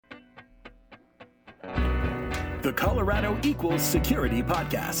The Colorado Equals Security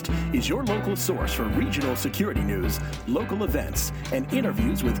Podcast is your local source for regional security news, local events, and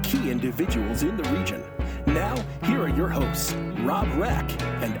interviews with key individuals in the region. Now, here are your hosts, Rob Reck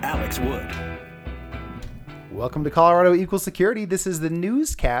and Alex Wood. Welcome to Colorado Equals Security. This is the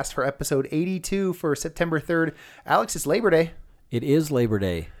newscast for episode 82 for September 3rd. Alex, it's Labor Day. It is Labor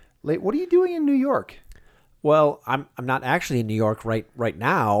Day. What are you doing in New York? Well, I'm not actually in New York right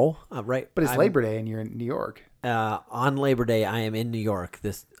now. But it's Labor Day and you're in New York. On Labor Day, I am in New York.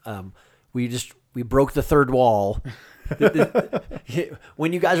 We broke the third wall.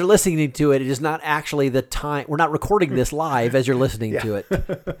 When you guys are listening to it, it is not actually the time. We're not recording this live as you're listening to it.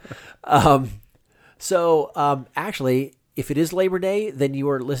 Actually, if it is Labor Day, then you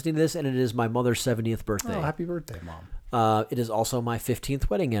are listening to this, and it is my mother's 70th birthday. Oh, happy birthday, Mom. It is also my 15th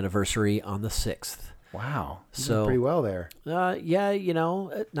wedding anniversary on the 6th. Wow. You're So doing pretty well there. Yeah,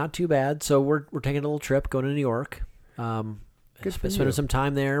 not too bad. So we're taking a little trip, going to New York. Good for Spending you. some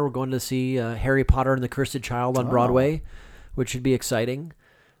time there. We're going to see Harry Potter and the Cursed Child on Broadway, which should be exciting.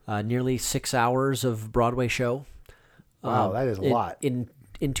 Nearly 6 hours of Broadway show. Wow, that is a lot. In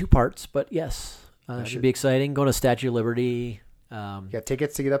two parts, but yes, should be exciting. Going to Statue of Liberty. You got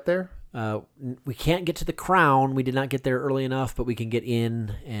tickets to get up there? We can't get to the Crown. We did not get there early enough, but we can get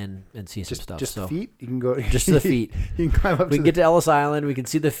in and see some stuff. Just the feet? You can go. Just the feet. You can climb up We can get to Ellis Island. We can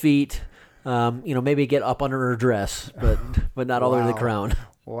see the feet. Maybe get up under her dress, but not all the way to the Crown.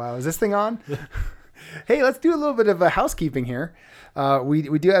 Wow, is this thing on? Hey, let's do a little bit of housekeeping here.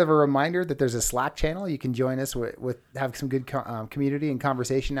 We do have a reminder that there's a Slack channel. You can join us with have some good community and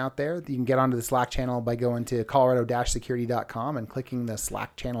conversation out there. You can get onto the Slack channel by going to colorado-security.com and clicking the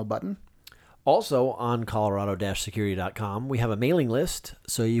Slack channel button. Also on colorado-security.com, we have a mailing list,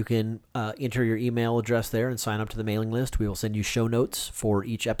 so you can enter your email address there and sign up to the mailing list. We will send you show notes for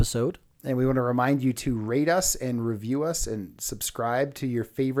each episode. And we want to remind you to rate us and review us and subscribe to your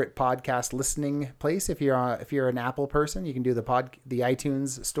favorite podcast listening place. If you're an Apple person, you can do the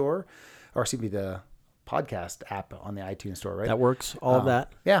iTunes store, or excuse me, the podcast app on the iTunes store, right? That works. All of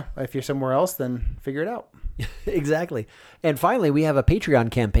that. Yeah. If you're somewhere else, then figure it out. Exactly. And finally, we have a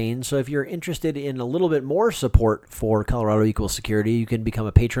Patreon campaign. So if you're interested in a little bit more support for Colorado Equals Security, you can become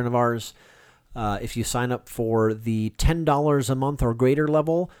a patron of ours. If you sign up for the $10 a month or greater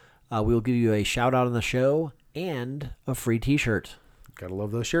level, we will give you a shout out on the show and a free t-shirt. Gotta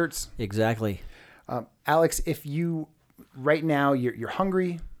love those shirts. Exactly. Alex, if you right now you're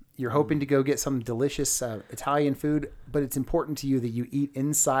hungry, you're hoping to go get some delicious Italian food, but it's important to you that you eat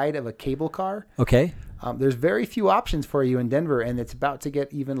inside of a cable car. Okay. There's very few options for you in Denver, and it's about to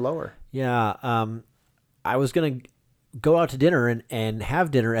get even lower. Yeah. I was going to go out to dinner and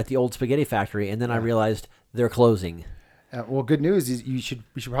have dinner at the old spaghetti factory, and then I realized they're closing. Well, good news is you should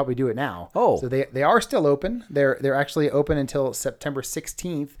probably do it now. Oh. So they are still open. They're actually open until September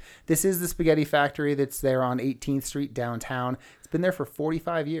 16th. This is the spaghetti factory that's there on 18th Street downtown. It's been there for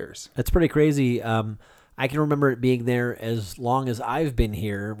 45 years. That's pretty crazy. I can remember it being there as long as I've been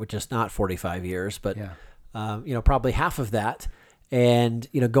here, which is not 45 years, but probably half of that. And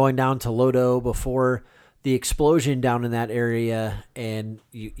going down to Lodo before the explosion down in that area, and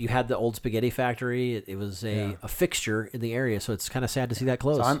you had the old spaghetti factory. It was a fixture in the area, so it's kind of sad to see that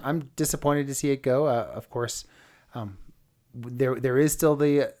close. So I'm disappointed to see it go. Of course, there is still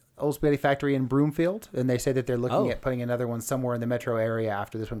the old spaghetti factory in Broomfield, and they say that they're looking at putting another one somewhere in the metro area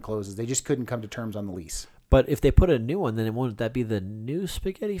after this one closes. They just couldn't come to terms on the lease. But if they put a new one, then won't that be the new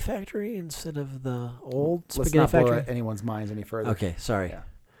spaghetti factory instead of the old spaghetti factory? Let's not blow anyone's minds any further. Okay, sorry. Yeah.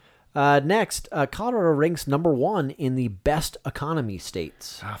 Next, Colorado ranks number 1 in the best economy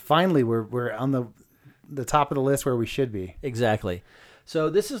states. Finally, we're on the top of the list where we should be. Exactly. So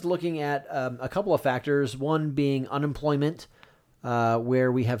this is looking at a couple of factors, one being unemployment,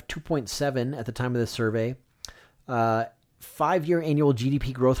 where we have 2.7 at the time of this survey, 5-year annual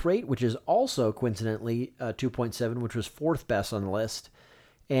GDP growth rate, which is also coincidentally 2.7, which was 4th best on the list,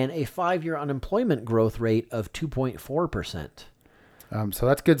 and a 5-year unemployment growth rate of 2.4%. So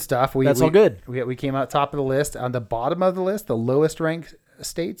that's good stuff. That's all good. We came out top of the list. On the bottom of the list, the lowest ranked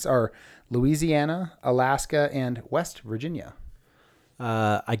states are Louisiana, Alaska, and West Virginia.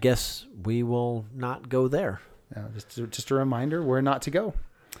 I guess we will not go there. Just a reminder, where not to go.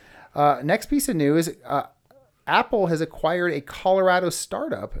 Next piece of news, Apple has acquired a Colorado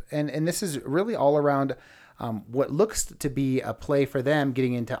startup, and this is really all around what looks to be a play for them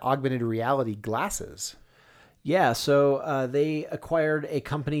getting into augmented reality glasses. Yeah, so they acquired a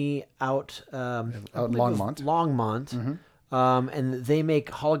company out in Longmont. And they make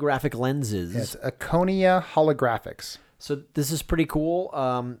holographic lenses. Yes, Aconia Holographics. So this is pretty cool.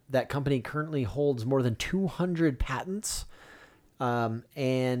 That company currently holds more than 200 patents,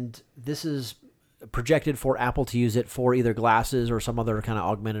 and this is projected for Apple to use it for either glasses or some other kind of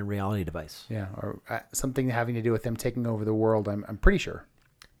augmented reality device. Yeah, or something having to do with them taking over the world. I'm pretty sure.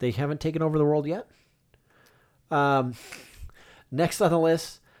 They haven't taken over the world yet. Next on the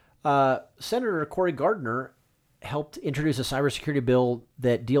list, Senator Cory Gardner helped introduce a cybersecurity bill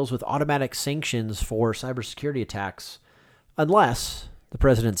that deals with automatic sanctions for cybersecurity attacks, unless the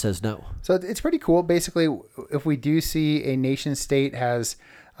president says no. So it's pretty cool. Basically, if we do see a nation state has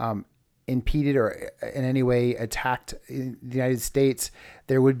impeded or in any way attacked the United States,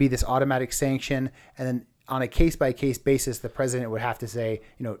 there would be this automatic sanction, and then on a case-by-case basis, the president would have to say,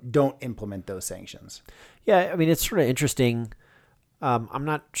 don't implement those sanctions. Yeah, I mean, it's sort of interesting. I'm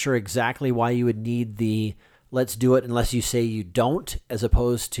not sure exactly why you would need the let's do it unless you say you don't, as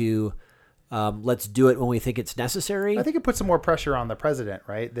opposed to let's do it when we think it's necessary. I think it puts some more pressure on the president,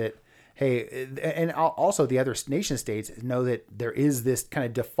 right? That, hey, and also the other nation states know that there is this kind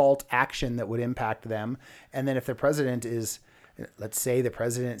of default action that would impact them. And then if the president is, let's say the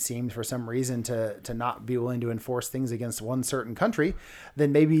president seems for some reason to not be willing to enforce things against one certain country,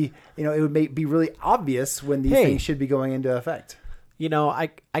 then maybe, it would be really obvious when these things should be going into effect. I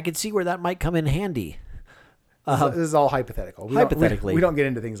could see where that might come in handy. This is all hypothetical. Hypothetically. We don't get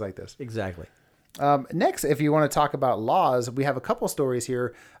into things like this. Exactly. Next, if you want to talk about laws, we have a couple stories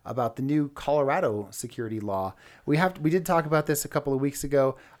here about the new Colorado security law. We did talk about this a couple of weeks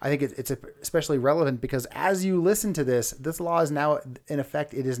ago. I think it's especially relevant because as you listen to this law is now in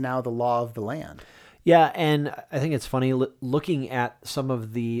effect. It is now the law of the land. Yeah, and I think it's funny looking at some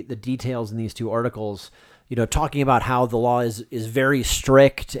of the details in these two articles. Talking about how the law is very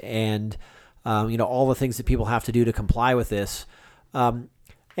strict and all the things that people have to do to comply with this.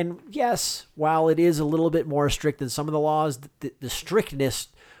 And yes, while it is a little bit more strict than some of the laws, the strictness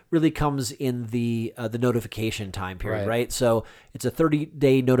really comes in the notification time period, right? So it's a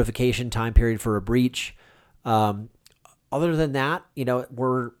 30-day notification time period for a breach. Other than that,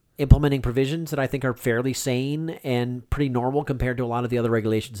 we're implementing provisions that I think are fairly sane and pretty normal compared to a lot of the other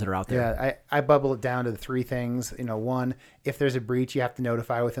regulations that are out there. Yeah, I bubble it down to the three things. One, if there's a breach, you have to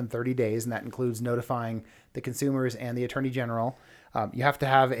notify within 30 days, and that includes notifying the consumers and the Attorney General. You have to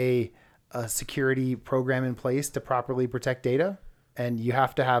have a security program in place to properly protect data, and you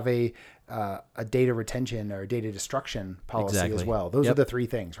have to have a data retention or data destruction policy as well. Those are the three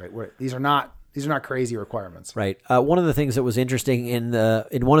things, right? These are not crazy requirements. Right. One of the things that was interesting in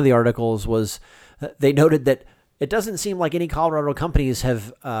one of the articles was they noted that it doesn't seem like any Colorado companies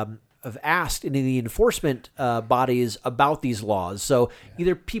have asked any of the enforcement bodies about these laws. So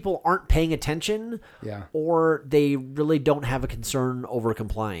either people aren't paying attention or they really don't have a concern over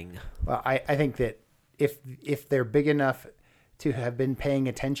complying. Well, I think that if they're big enough to have been paying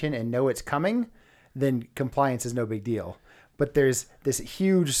attention and know it's coming, then compliance is no big deal. But there's this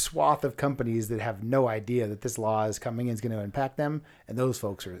huge swath of companies that have no idea that this law is coming and is going to impact them. And those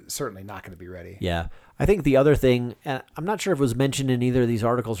folks are certainly not going to be ready. Yeah. I think the other thing, and I'm not sure if it was mentioned in either of these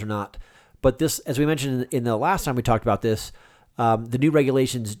articles or not, but this, as we mentioned in the last time we talked about this, the new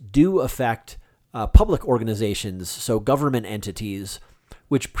regulations do affect public organizations, so government entities,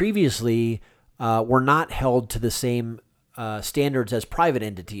 which previously were not held to the same standards as private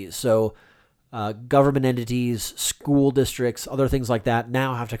entities. So government entities, school districts, other things like that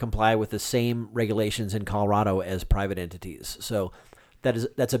now have to comply with the same regulations in Colorado as private entities. So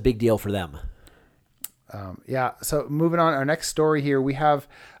that's a big deal for them. So moving on, our next story here, we have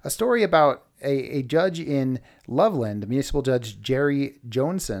a story about a judge in Loveland, municipal judge Jerry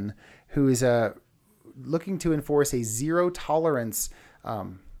Johnson, who is looking to enforce a zero tolerance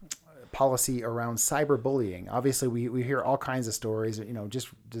policy around cyberbullying. Obviously, we hear all kinds of stories. Just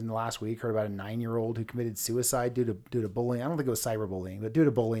in the last week, heard about a 9-year-old who committed suicide due to bullying. I don't think it was cyberbullying, but due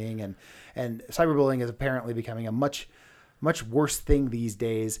to bullying, and cyberbullying is apparently becoming a much worse thing these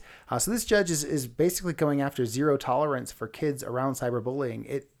days. So this judge is basically going after zero tolerance for kids around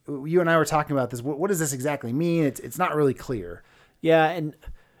cyberbullying. You and I were talking about this. What does this exactly mean? It's not really clear. Yeah, and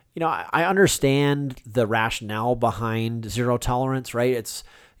I understand the rationale behind zero tolerance, right?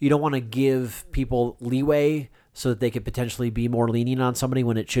 You don't want to give people leeway so that they could potentially be more lenient on somebody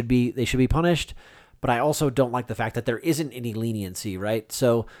when they should be punished. But I also don't like the fact that there isn't any leniency, right?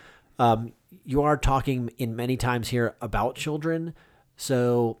 So you are talking in many times here about children.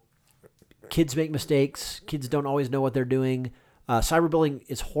 So kids make mistakes. Kids don't always know what they're doing. Cyberbullying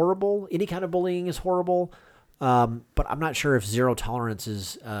is horrible. Any kind of bullying is horrible. But I'm not sure if zero tolerance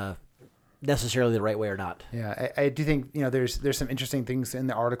is necessarily the right way or not. Yeah, I do think there's some interesting things in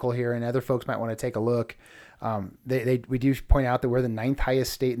the article here, and other folks might want to take a look. We do point out that we're the 9th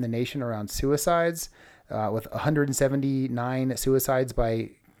highest state in the nation around suicides, with 179 suicides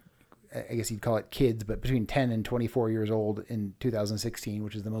by, I guess you'd call it kids, but between 10 and 24 years old in 2016,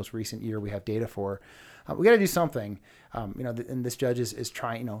 which is the most recent year we have data for. We got to do something. And this judge is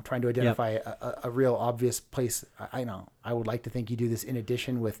trying to identify a real obvious place. I would like to think you do this in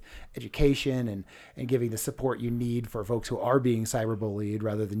addition with education and giving the support you need for folks who are being cyberbullied,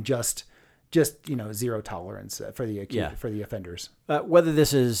 rather than just zero tolerance for the offenders. Whether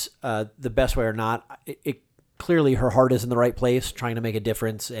this is the best way or not, it clearly her heart is in the right place, trying to make a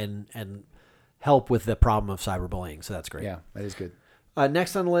difference and help with the problem of cyberbullying. So that's great. Yeah, that is good.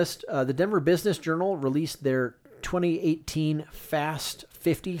 Next on the list, the Denver Business Journal released their 2018 Fast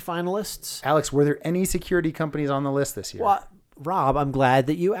 50 finalists. Alex, were there any security companies on the list this year? Well, Rob, I'm glad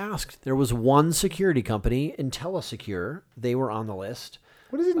that you asked. There was one security company, IntelliSecure. They were on the list.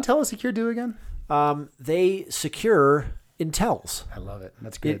 What does IntelliSecure do again? They secure Intels. I love it.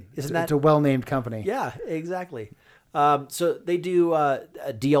 That's good. It's a well-named company. Yeah, exactly. So they do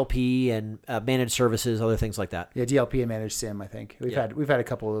DLP and managed services, other things like that. Yeah, DLP and managed SIM. I think we've had a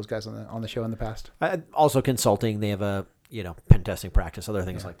couple of those guys on the show in the past. Also consulting. They have a pen testing practice, other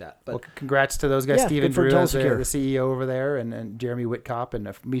things like that. But congrats to those guys. Yeah, Stephen Drew, the CEO over there, and Jeremy Whitkop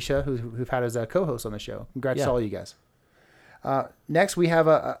and Misha, who've had as a co-host on the show. Congrats to all you guys. Next, we have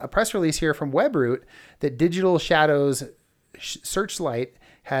a press release here from Webroot that Digital Shadows Searchlight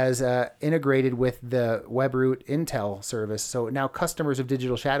has integrated with the Webroot Intel service. So now customers of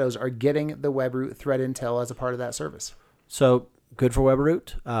Digital Shadows are getting the Webroot threat intel as a part of that service. So good for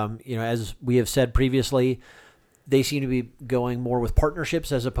Webroot. As we have said previously, they seem to be going more with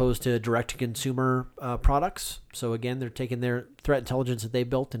partnerships as opposed to direct-to-consumer products. So again, they're taking their threat intelligence that they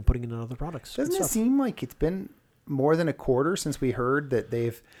built and putting it in other products. Doesn't it seem like it's been more than a quarter since we heard that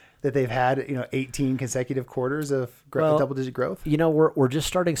they've had 18 consecutive quarters of double-digit growth? We're just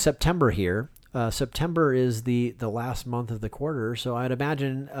starting September here. September is the last month of the quarter, so I'd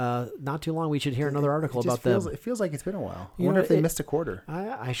imagine not too long we should hear another article about them. It feels like it's been a while. I wonder if they missed a quarter.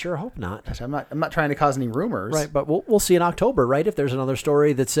 I sure hope not. Gosh, I'm not trying to cause any rumors. Right, but we'll see in October, right? If there's another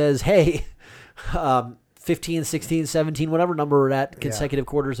story that says, hey, 15, 16, 17, whatever number we're at, consecutive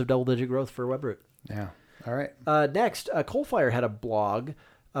quarters of double-digit growth for Webroot. Yeah. All right. Next, Coalfire had a blog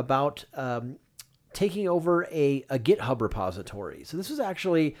about taking over a GitHub repository. So this was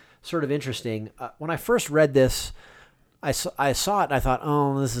actually sort of interesting. When I first read this, I saw it and I thought,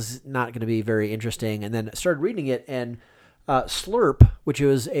 oh, this is not going to be very interesting. And then I started reading it, and Slurp, which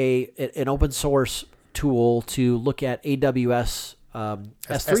is an open source tool to look at AWS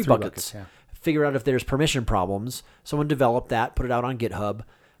S3 buckets, figure out if there's permission problems. Someone developed that, put it out on GitHub,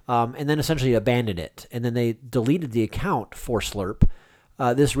 and then essentially abandoned it. And then they deleted the account for Slurp.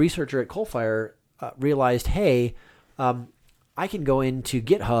 This researcher at Coalfire realized, hey, I can go into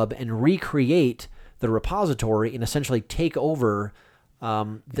GitHub and recreate the repository and essentially take over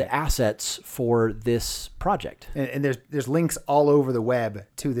the assets for this project. And there's links all over the web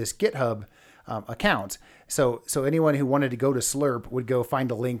to this GitHub account. So anyone who wanted to go to Slurp would go find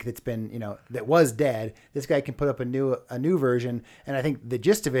a link that's been, that was dead. This guy can put up a new version. And I think the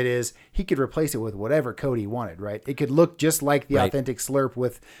gist of it is he could replace it with whatever code he wanted, right? It could look just like the authentic Slurp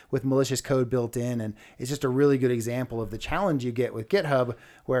with malicious code built in. And it's just a really good example of the challenge you get with GitHub,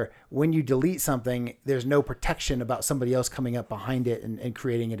 where when you delete something, there's no protection about somebody else coming up behind it and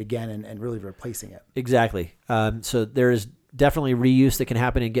creating it again and really replacing it. Exactly. So there is definitely reuse that can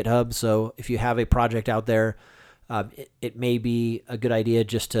happen in GitHub. So if you have a project out there, it may be a good idea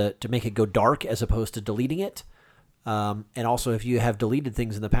just to make it go dark as opposed to deleting it. And also, if you have deleted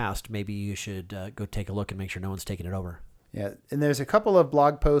things in the past, maybe you should go take a look and make sure no one's taking it over. Yeah, and there's a couple of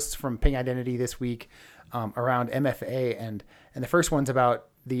blog posts from Ping Identity this week around MFA, and the first one's about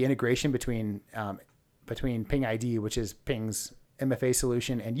the integration between Ping ID, which is Ping's MFA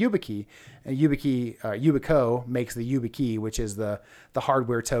solution, and YubiKey. And Yubico makes the YubiKey, which is the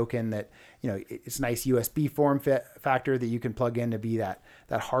hardware token that, it's a nice USB form factor that you can plug in to be that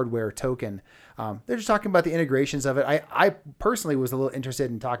hardware token. They're just talking about the integrations of it. I personally was a little interested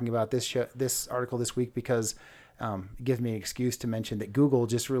in talking about this article this week because it gives me an excuse to mention that Google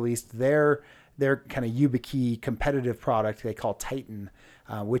just released their kind of YubiKey competitive product they call Titan,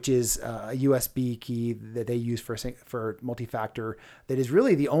 which is a USB key that they use for multi-factor. That is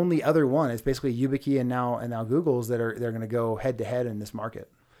really the only other one. It's basically YubiKey and now Google's they're going to go head to head in this market.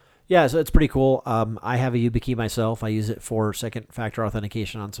 Yeah, so it's pretty cool. I have a YubiKey myself. I use it for second factor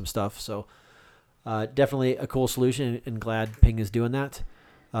authentication on some stuff. So definitely a cool solution, and glad Ping is doing that.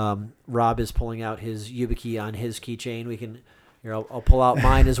 Rob is pulling out his YubiKey on his keychain. We can, here, I'll pull out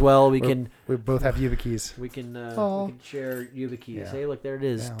mine as well. We both have YubiKeys. We can share YubiKeys. Yeah. Hey, look, there it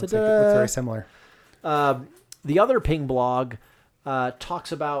is. Yeah, looks very similar. The other Ping blog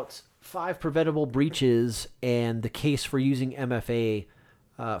talks about 5 preventable breaches and the case for using MFA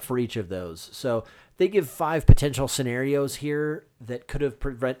for each of those. So they give 5 potential scenarios here that could have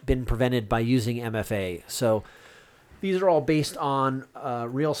been prevented by using MFA. So these are all based on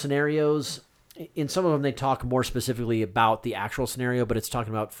real scenarios. In some of them, they talk more specifically about the actual scenario, but it's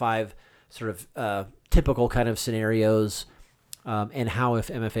talking about 5 sort of typical kind of scenarios and how if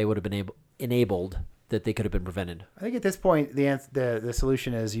MFA would have been enabled, that they could have been prevented. I think at this point, the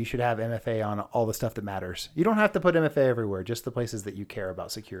solution is you should have MFA on all the stuff that matters. You don't have to put MFA everywhere, just the places that you care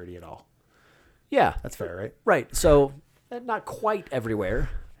about security at all. Yeah. That's fair, right? Right. So not quite everywhere,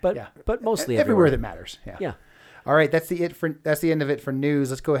 but mostly everywhere that matters. Yeah. Yeah. All right, that's the end of it for news.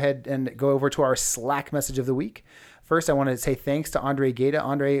 Let's go ahead and go over to our Slack message of the week. First, I want to say thanks to Andre Gaeta.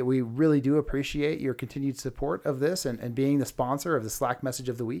 Andre, we really do appreciate your continued support of this and being the sponsor of the Slack message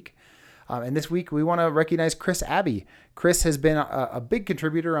of the week. And this week, we want to recognize Chris Abbey. Chris has been a big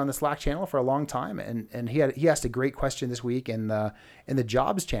contributor on the Slack channel for a long time, and he asked a great question this week in the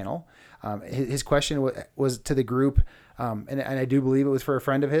jobs channel. His question was to the group, and I do believe it was for a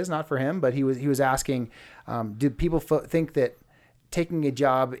friend of his, not for him, but he was asking, do people think that taking a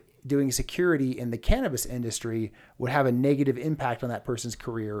job doing security in the cannabis industry would have a negative impact on that person's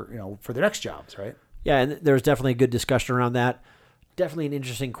career, for their next jobs, right? Yeah, and there's definitely a good discussion around that. Definitely an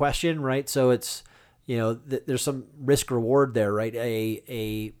interesting question, right? So it's, there's some risk reward there, right?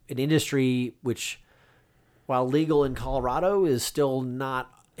 An industry which, while legal in Colorado, is still not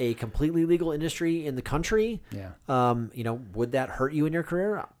a completely legal industry in the country. Yeah. Would that hurt you in your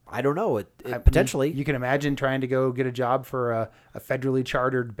career? I don't know. Potentially. You can imagine trying to go get a job for a federally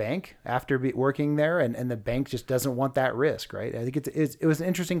chartered bank after working there, and the bank just doesn't want that risk, right? I think it was an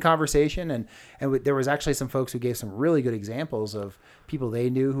interesting conversation, and there was actually some folks who gave some really good examples of people they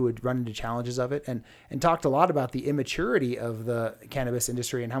knew who had run into challenges of it, and talked a lot about the immaturity of the cannabis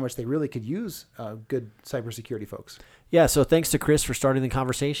industry and how much they really could use good cybersecurity folks. Yeah, so thanks to Chris for starting the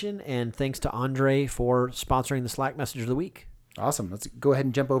conversation, and thanks to Andre for sponsoring the Slack message of the week. Awesome. Let's go ahead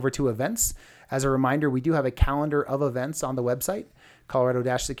and jump over to events. As a reminder, we do have a calendar of events on the website,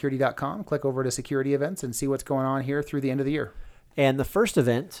 colorado-security.com. Click over to security events and see what's going on here through the end of the year. And the first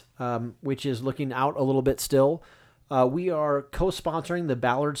event, which is looking out a little bit still, we are co-sponsoring the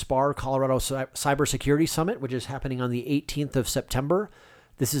Ballard Spar Colorado Cybersecurity Summit, which is happening on the 18th of September.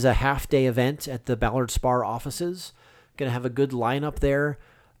 This is a half-day event at the Ballard Spar offices. Going to have a good lineup there.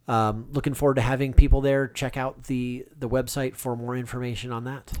 Looking forward to having people there. Check out the website for more information on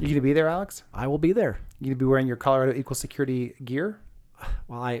that. You going to be there, Alex? I will be there. You going to be wearing your Colorado Equal Security gear?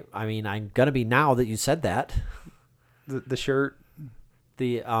 Well, I mean, I'm going to be now that you said that. The shirt?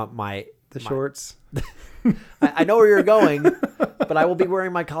 The shorts? I know where you're going, but I will be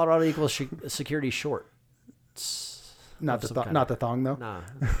wearing my Colorado Equal Security shorts. Not the thong, though? Nah.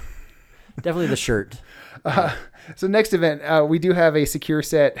 Definitely the shirt. So next event, we do have a Secure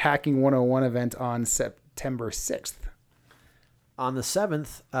Set Hacking 101 event on September 6th. On the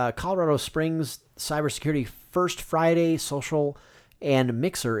 7th, Colorado Springs Cybersecurity First Friday Social and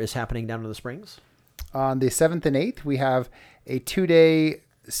Mixer is happening down in the Springs. On the 7th and 8th, we have a 2-day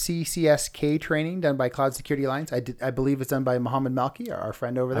CCSK training done by Cloud Security Alliance. I believe it's done by Mohammed Malki, our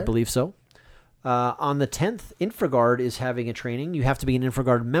friend over there. I believe so. On the 10th, InfraGard is having a training. You have to be an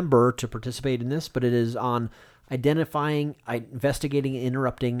InfraGard member to participate in this, but it is on identifying, investigating, and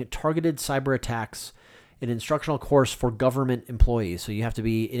interrupting targeted cyber attacks, an instructional course for government employees. So you have to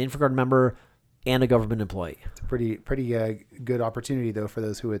be an InfraGard member and a government employee. It's a pretty good opportunity, though, for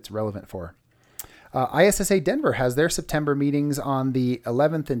those who it's relevant for. ISSA Denver has their September meetings on the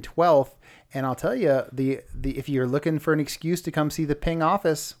 11th and 12th. And I'll tell you, if you're looking for an excuse to come see the Ping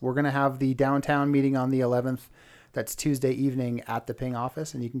office, we're going to have the downtown meeting on the 11th. That's Tuesday evening at the Ping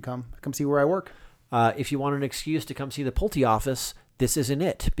office, and you can come see where I work. If you want an excuse to come see the Pulte office, this isn't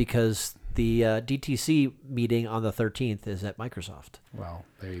it, because the DTC meeting on the 13th is at Microsoft. Well,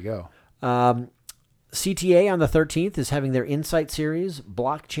 there you go. CTA on the 13th is having their Insight series,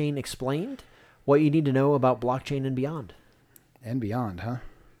 Blockchain Explained, what you need to know about blockchain and beyond. And beyond, huh?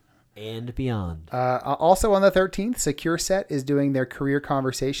 And beyond. Also on the 13th, Secure Set is doing their career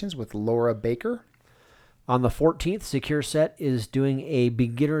conversations with Laura Baker. On the 14th, Secure Set is doing a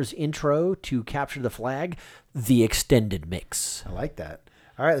beginner's intro to Capture the Flag, the extended mix. I like that.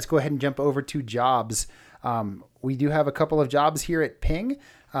 All right, let's go ahead and jump over to jobs. We do have a couple of jobs here at Ping.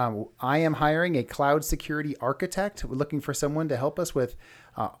 I am hiring a cloud security architect. We're looking for someone to help us with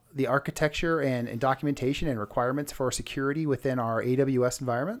the architecture and documentation and requirements for security within our AWS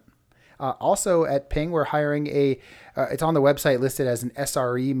environment. Also at Ping, we're hiring it's on the website listed as an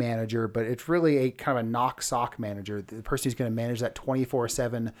SRE manager, but it's really a kind of a NOC SOC manager, the person who's going to manage that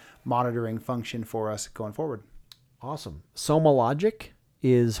 24/7 monitoring function for us going forward. Awesome. SomaLogic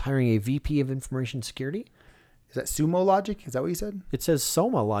is hiring a VP of Information Security. Is that Sumo Logic? Is that what you said? It says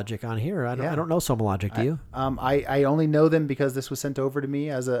SomaLogic on here. I don't know SomaLogic. Do you? I only know them because this was sent over to me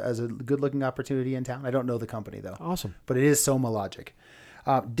as a good looking opportunity in town. I don't know the company though. Awesome. But it is SomaLogic.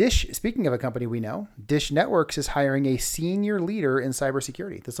 Dish, speaking of a company we know, Dish Networks is hiring a senior leader in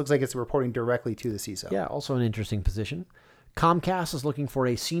cybersecurity. This looks like it's reporting directly to the CISO. Yeah, also an interesting position. Comcast is looking for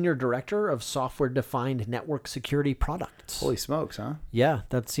a senior director of software-defined network security products. Holy smokes, huh? Yeah,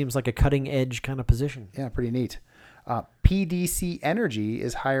 that seems like a cutting-edge kind of position. Yeah, pretty neat. PDC Energy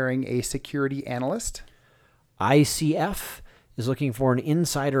is hiring a security analyst. ICF is looking for an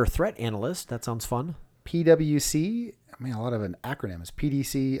insider threat analyst. That sounds fun. PwC, a lot of acronyms.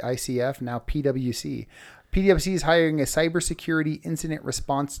 PDC, ICF, now PwC. PwC is hiring a cybersecurity incident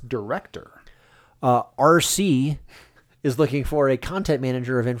response director. RC is looking for a content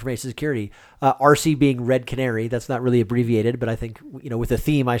manager of information security. RC being Red Canary. That's not really abbreviated, but I think, with a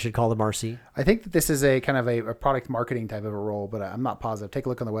theme, I should call them RC. I think that this is a kind of a product marketing type of a role, but I'm not positive. Take a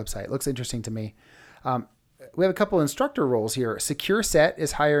look on the website. It looks interesting to me. We have a couple instructor roles here. SecureSet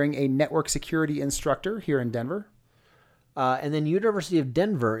is hiring a network security instructor here in Denver. And then University of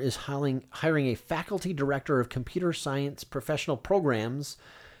Denver is hiring a faculty director of computer science professional programs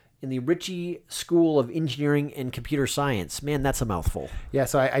in the Ritchie School of Engineering and Computer Science. Man, that's a mouthful. Yeah,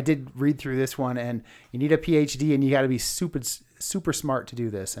 so I did read through this one, and you need a PhD, and you got to be super smart to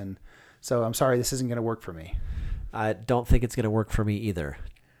do this. And so I'm sorry, this isn't going to work for me. I don't think it's going to work for me either.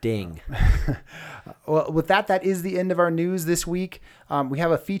 Ding. Well, with that is the end of our news this week. We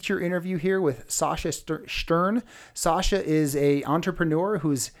have a feature interview here with Sasha Stern. Sasha is an entrepreneur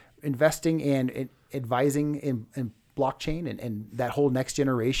who's investing and advising in blockchain and that whole next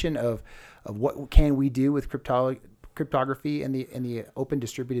generation of what can we do with cryptography in the open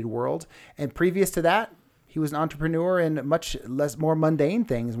distributed world. And previous to that, he was an entrepreneur in much more mundane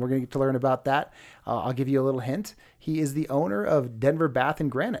things, and we're going to get to learn about that. I'll give you a little hint. He is the owner of Denver Bath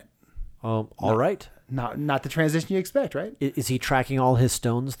and Granite. All right. Not the transition you expect, right? Is he tracking all his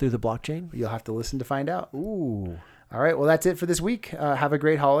stones through the blockchain? You'll have to listen to find out. Ooh. All right. Well, that's it for this week. Have a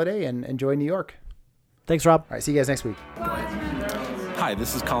great holiday and enjoy New York. Thanks, Rob. All right. See you guys next week. Hi,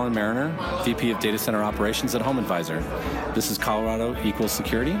 this is Colin Mariner, VP of Data Center Operations at Home Advisor. This is Colorado Equals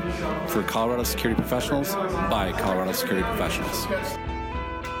Security for Colorado Security Professionals by Colorado Security Professionals.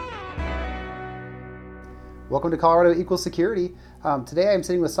 Welcome to Colorado Equals Security. Today I'm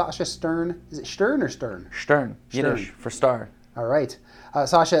sitting with Sasha Stern. Is it Stern or Stern? Stern. Yiddish for star. All right.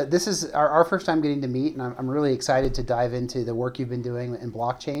 Sasha, this is our first time getting to meet, and I'm really excited to dive into the work you've been doing in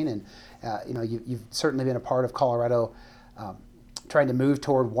blockchain. And you've certainly been a part of Colorado trying to move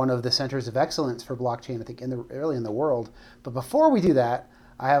toward one of the centers of excellence for blockchain, I think, early in the world. But before we do that,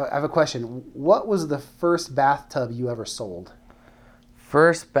 I have a question. What was the first bathtub you ever sold?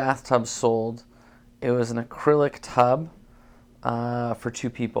 First bathtub sold, it was an acrylic tub for two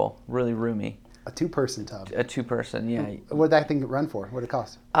people, really roomy. A two-person tub? A two-person, yeah. What did that thing run for? What did it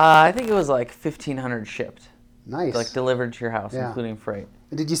cost? I think it was like $1,500 shipped. Nice. Like delivered to your house, including freight.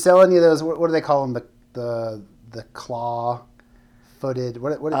 Did you sell any of those? What do they call them? The claw-footed?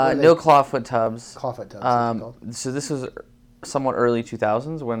 No clawfoot tubs. Clawfoot tubs. So this was somewhat early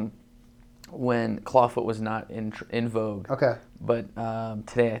 2000s when clawfoot was not in vogue. Okay. But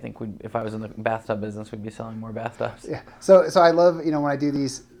today, I think if I was in the bathtub business, we'd be selling more bathtubs. Yeah. So I love, when I do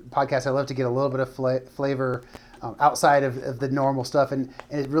these podcasts, I love to get a little bit of flavor outside of the normal stuff. And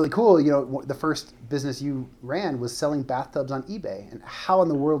it's really cool. The first business you ran was selling bathtubs on eBay. And how in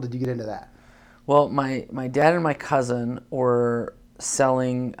the world did you get into that? Well, my dad and my cousin were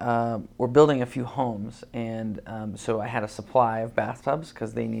we're building a few homes, and so I had a supply of bathtubs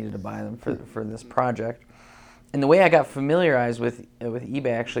because they needed to buy them for this project. And the way I got familiarized with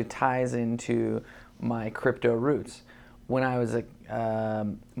eBay actually ties into my crypto roots. When I was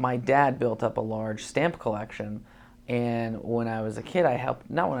my dad built up a large stamp collection, and when I was a kid,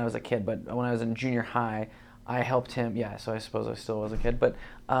 not when I was a kid, but when I was in junior high, I helped him. Yeah, so I suppose I still was a kid, but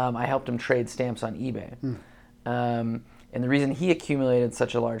I helped him trade stamps on eBay. And the reason he accumulated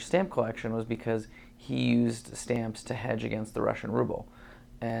such a large stamp collection was because he used stamps to hedge against the Russian ruble.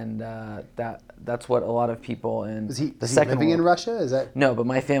 And that's what a lot of people in is he living in Russia? Is that no? But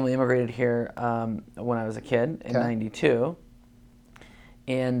my family immigrated here when I was a kid in '92,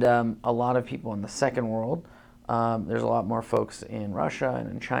 And a lot of people in the second world, there's a lot more folks in Russia and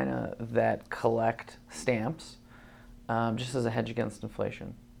in China that collect stamps just as a hedge against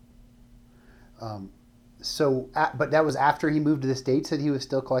inflation. But that was after he moved to the States that he was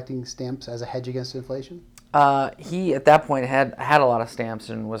still collecting stamps as a hedge against inflation? He at that point had a lot of stamps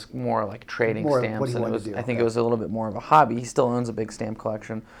and was more like trading stamps. What he and wanted it was, to do. I think it was a little bit more of a hobby. He still owns a big stamp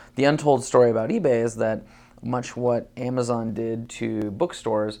collection. The untold story about eBay is that much what Amazon did to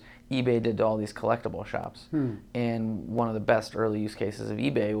bookstores, eBay did to all these collectible shops. And one of the best early use cases of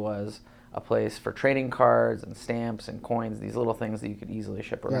eBay was a place for trading cards and stamps and coins, these little things that you could easily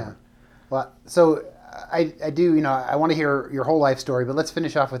ship around. Yeah. Well, so I do, I want to hear your whole life story, but let's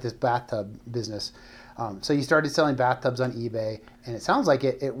finish off with this bathtub business. So you started selling bathtubs on eBay, and it sounds like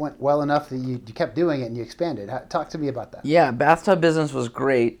it went well enough that you kept doing it and you expanded. Talk to me about that. Yeah, bathtub business was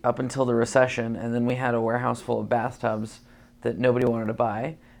great up until the recession, and then we had a warehouse full of bathtubs that nobody wanted to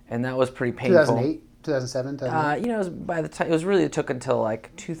buy, and that was pretty painful. 2008, 2007, 2008? It was by the time it took until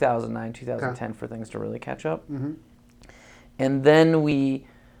like 2009, 2010 for things to really catch up. Mm-hmm. And then we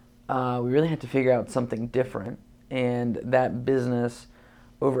really had to figure out something different, and that business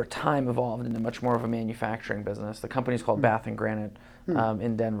over time evolved into much more of a manufacturing business. The company's called Bath and Granite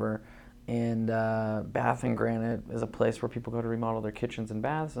in Denver, and Bath and Granite is a place where people go to remodel their kitchens and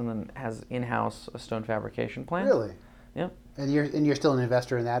baths, and then has in-house a stone fabrication plant. Really? Yeah. And you're still an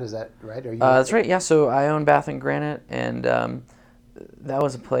investor in that, is that right? Are you? That's right. Yeah. So I own Bath and Granite, and that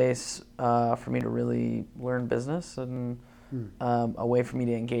was a place for me to really learn business and a way for me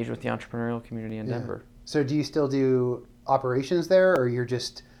to engage with the entrepreneurial community in Denver. So do you still do operations there, or you're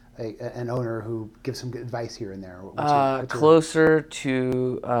just an owner who gives some good advice here and there? Closer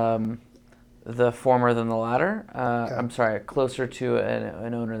to the former than the latter. Okay. I'm sorry, closer to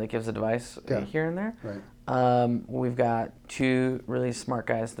an owner that gives advice here and there. Right. We've got two really smart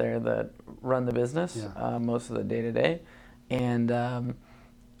guys there that run the business most of the day-to-day. And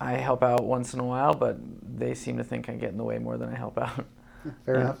I help out once in a while, but they seem to think I get in the way more than I help out.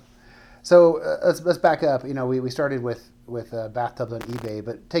 Fair enough. So let's back up. We started with bathtubs on eBay,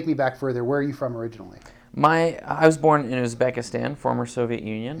 but take me back further. Where are you from originally? I was born in Uzbekistan, former Soviet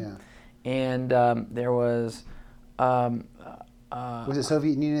Union, and there was. Was it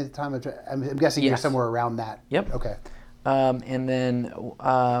Soviet Union at the time? I'm guessing you're somewhere around that. Yep. Okay. And then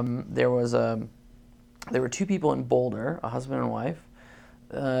there were two people in Boulder, a husband and wife,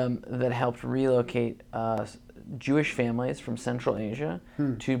 that helped relocate Jewish families from Central Asia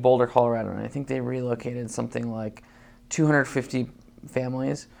to Boulder, Colorado. And I think they relocated something like 250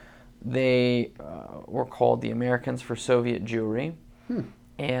 families. They were called the Americans for Soviet Jewry.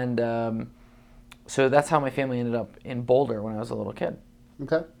 And so that's how my family ended up in Boulder when I was a little kid.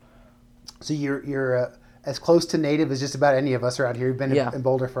 Okay. So you're as close to native as just about any of us around here. You've been in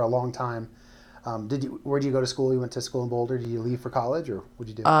Boulder for a long time. Where did you go to school? You went to school in Boulder. Did you leave for college, or what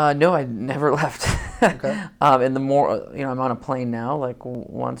did you do? No, I never left. Okay. And the more, I'm on a plane now, like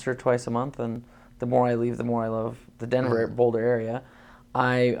once or twice a month, and the more I leave, the more I love the Denver, Boulder area.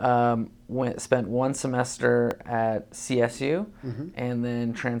 I spent one semester at CSU, and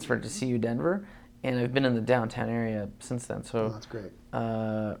then transferred to CU Denver, and I've been in the downtown area since then. So that's great.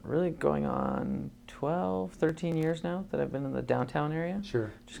 Really going on 12, 13 years now that I've been in the downtown area.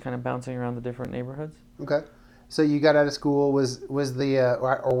 Sure. Just kind of bouncing around the different neighborhoods. Okay. So you got out of school. Was the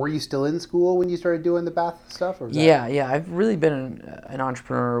or were you still in school when you started doing the bath stuff? Or yeah. I've really been an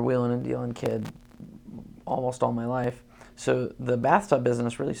entrepreneur, wheeling and dealing kid almost all my life. So the bathtub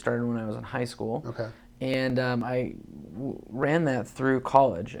business really started when I was in high school. Okay. And I ran that through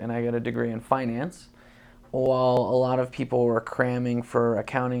college, and I got a degree in finance. While a lot of people were cramming for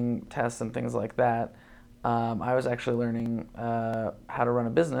accounting tests and things like that, I was actually learning how to run a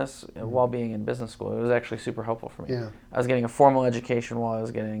business while being in business school. It was actually super helpful for me. Yeah. I was getting a formal education while I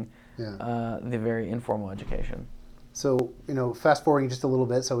was getting the very informal education. So, fast forwarding just a little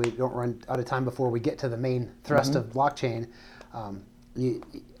bit so we don't run out of time before we get to the main thrust of blockchain,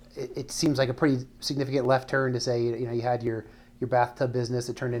 it seems like a pretty significant left turn to say, you had your bathtub business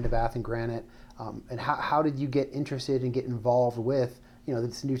that turned into Bath and Granite. And how did you get interested and get involved with,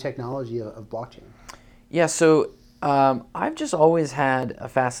 this new technology of blockchain? Yeah, so I've just always had a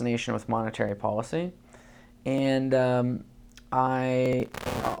fascination with monetary policy. And I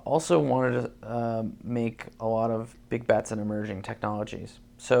also wanted to make a lot of big bets in emerging technologies.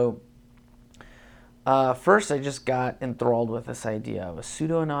 So first I just got enthralled with this idea of a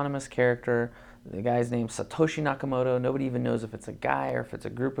pseudo-anonymous character. The guy's named Satoshi Nakamoto. Nobody even knows if it's a guy or if it's a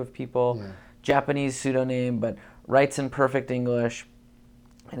group of people. Yeah. Japanese pseudonym, but writes in perfect English.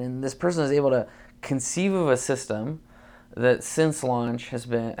 And then this person is able to conceive of a system that since launch has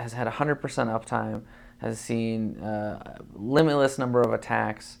had 100% uptime, has seen limitless number of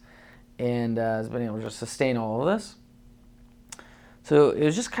attacks, and has been able to just sustain all of this. So it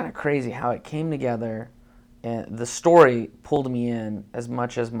was just kind of crazy how it came together, and the story pulled me in as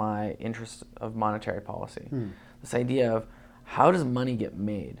much as my interest of monetary policy. This idea of how does money get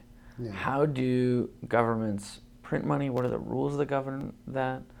made? Yeah. How do governments print money? What are the rules that govern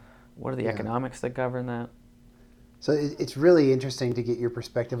that? What are the economics that govern that? So it's really interesting to get your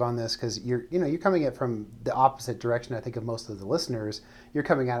perspective on this, because you're coming at it from the opposite direction. I think of most of the listeners. You're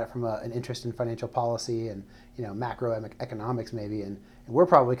coming at it from an interest in financial policy and macroeconomics maybe, and we're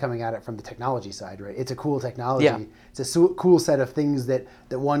probably coming at it from the technology side, right? It's a cool technology. Yeah. It's a cool set of things that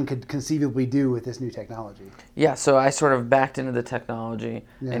one could conceivably do with this new technology. Yeah. So I sort of backed into the technology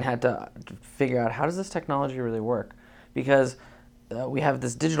and had to figure out, how does this technology really work? Because we have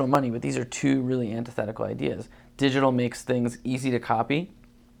this digital money, but these are two really antithetical ideas. Digital makes things easy to copy,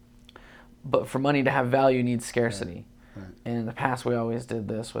 but for money to have value needs scarcity. Right. And in the past, we always did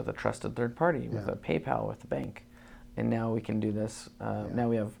this with a trusted third party, with a PayPal, with a bank. And now we can do this. Now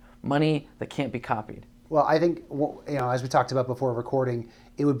we have money that can't be copied. Well, I think, as we talked about before recording,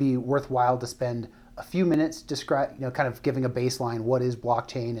 it would be worthwhile to spend a few minutes kind of giving a baseline. What is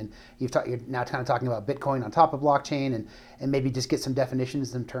blockchain? And you're now kind of talking about Bitcoin on top of blockchain, and maybe just get some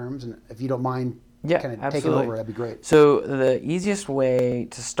definitions and terms. And if you don't mind, kind of take it over, that'd be great. So the easiest way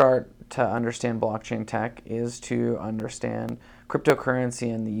to start to understand blockchain tech is to understand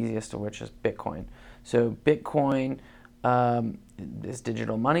cryptocurrency, and the easiest of which is Bitcoin. So Bitcoin is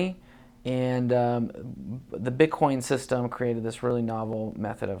digital money, and the Bitcoin system created this really novel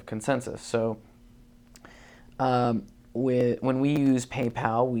method of consensus. So when we use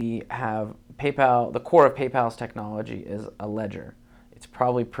PayPal, the core of PayPal's technology is a ledger. It's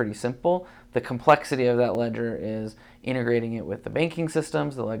probably pretty simple. The complexity of that ledger is integrating it with the banking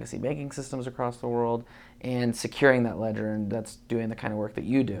systems, the legacy banking systems across the world, and securing that ledger, and that's doing the kind of work that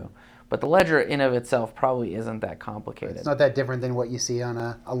you do. But the ledger in of itself probably isn't that complicated. It's not that different than what you see on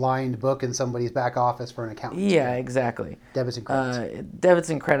a lined book in somebody's back office for an accountant. Yeah, exactly. Debits and credits. Debits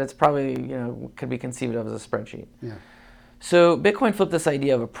and credits probably could be conceived of as a spreadsheet. Yeah. So Bitcoin flipped this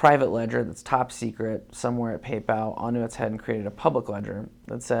idea of a private ledger that's top secret somewhere at PayPal onto its head and created a public ledger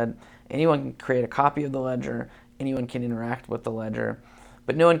that said anyone can create a copy of the ledger, anyone can interact with the ledger,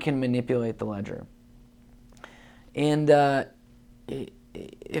 but no one can manipulate the ledger. And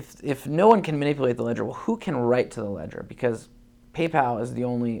if no one can manipulate the ledger, well, who can write to the ledger? Because PayPal is the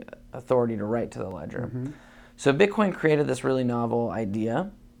only authority to write to the ledger. Mm-hmm. So Bitcoin created this really novel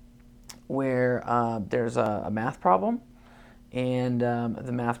idea where there's a math problem, and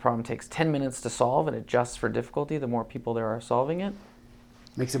the math problem takes 10 minutes to solve. It adjusts for difficulty the more people there are solving it.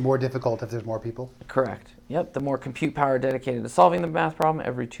 Makes it more difficult if there's more people? Correct. Yep. The more compute power dedicated to solving the math problem,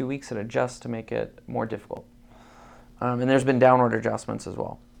 every 2 weeks it adjusts to make it more difficult. And there's been downward adjustments as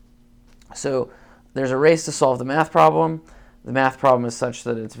well. So there's a race to solve the math problem. The math problem is such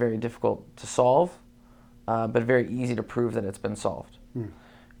that it's very difficult to solve, but very easy to prove that it's been solved.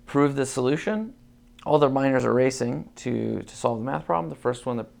 Prove the solution. All the miners are racing to solve the math problem. The first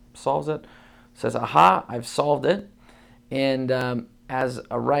one that solves it says, aha, I've solved it. And as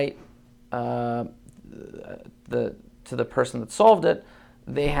a right to the person that solved it,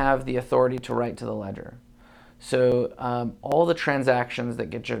 they have the authority to write to the ledger. So all the transactions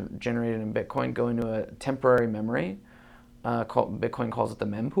that get generated in Bitcoin go into a temporary memory. Bitcoin calls it the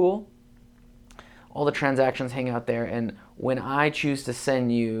mempool. All the transactions hang out there, and when I choose to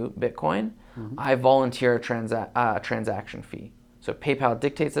send you Bitcoin, I volunteer a transaction fee. So PayPal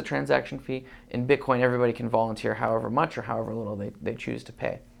dictates the transaction fee. In Bitcoin, everybody can volunteer however much or however little they choose to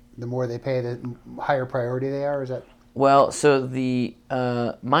pay. The more they pay, the higher priority they are? Is that? Well, so the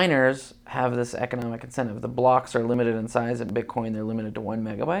miners have this economic incentive. The blocks are limited in size. At Bitcoin, they're limited to 1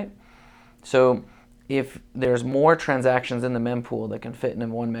 megabyte. So if there's more transactions in the mempool that can fit in a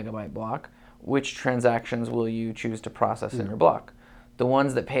 1 megabyte block, which transactions will you choose to process in your block? The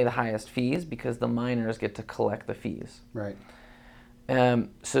ones that pay the highest fees, because the miners get to collect the fees. Right.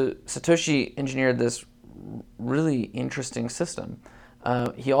 So Satoshi engineered this really interesting system.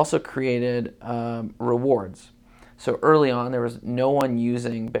 He also created rewards. So early on, there was no one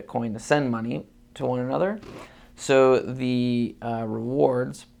using Bitcoin to send money to one another. So the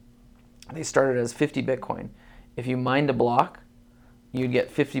rewards, they started as 50 Bitcoin. If you mined a block, you'd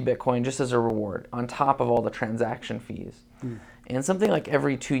get 50 Bitcoin just as a reward on top of all the transaction fees. And something like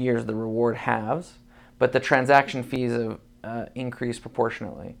every 2 years, the reward halves, but the transaction fees have increased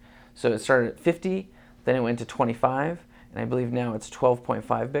proportionately. So it started at 50, then it went to 25, and I believe now it's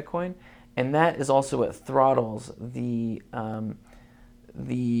 12.5 Bitcoin. And that is also what throttles the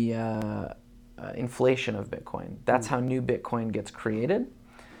inflation of Bitcoin. That's how new Bitcoin gets created.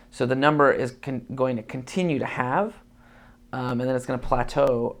 So the number is going to continue to have, and then it's going to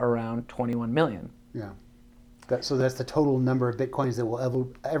plateau around 21 million. Yeah. So that's the total number of Bitcoins that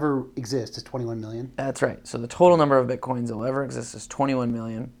will ever exist is 21 million? That's right. So the total number of Bitcoins that will ever exist is 21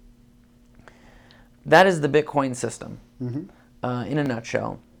 million. That is the Bitcoin system in a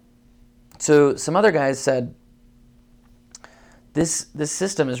nutshell. So some other guys said, this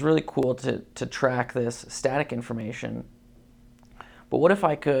system is really cool to track this static information, but what if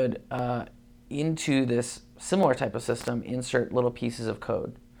I could, into this similar type of system, insert little pieces of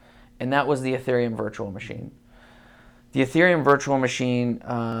code? And that was the Ethereum virtual machine. The Ethereum virtual machine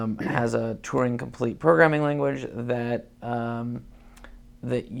has a Turing-complete programming language that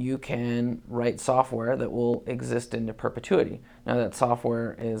you can write software that will exist into perpetuity. Now that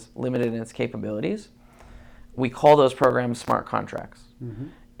software is limited in its capabilities. We call those programs smart contracts.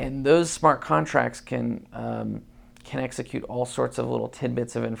 And those smart contracts can execute all sorts of little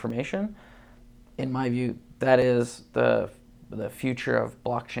tidbits of information. In my view, that is the future of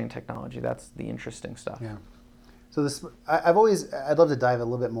blockchain technology. That's the interesting stuff. Yeah. So I'd love to dive a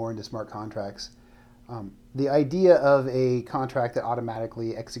little bit more into smart contracts. The idea of a contract that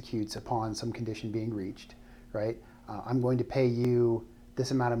automatically executes upon some condition being reached, right? I'm going to pay you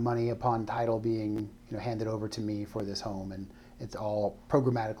this amount of money upon title being handed over to me for this home, and it's all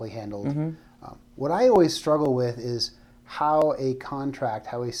programmatically handled. What I always struggle with is how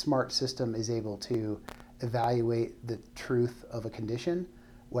a smart system is able to evaluate the truth of a condition.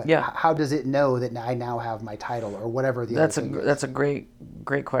 How does it know that I now have my title or whatever the other thing is? That's a great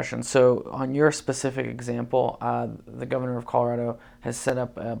question. So on your specific example, the governor of Colorado has set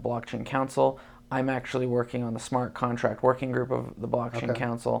up a blockchain council. I'm actually working on the smart contract working group of the blockchain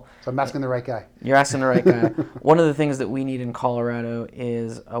council. So I'm asking the right guy. You're asking the right guy. One of the things that we need in Colorado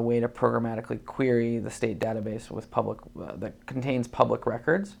is a way to programmatically query the state database with that contains public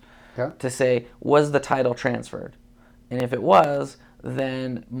records to say, was the title transferred? And if it was,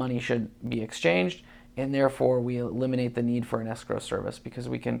 then money should be exchanged, and therefore we eliminate the need for an escrow service because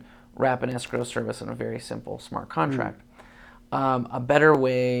we can wrap an escrow service in a very simple smart contract. A better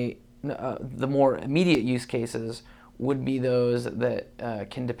way, the more immediate use cases would be those that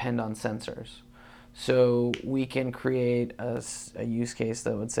can depend on sensors. So we can create a use case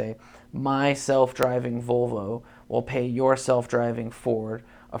that would say, my self-driving Volvo will pay your self-driving Ford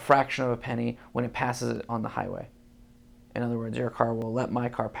a fraction of a penny when it passes it on the highway. In other words, your car will let my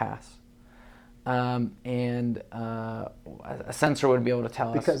car pass. And a sensor would be able to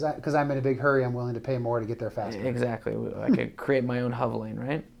tell us. Because I'm in a big hurry, I'm willing to pay more to get there faster. Exactly. I could create my own HOV lane,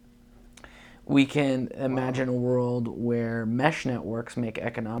 right? We can imagine a world where mesh networks make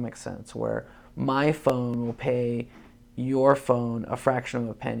economic sense, where my phone will pay your phone a fraction of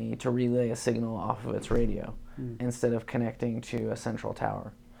a penny to relay a signal off of its radio instead of connecting to a central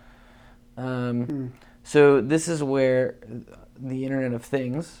tower. So this is where the Internet of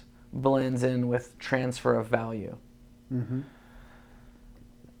Things blends in with transfer of value.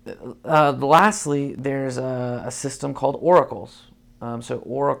 Lastly, there's a system called oracles. So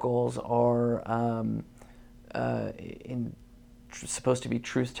oracles are supposed to be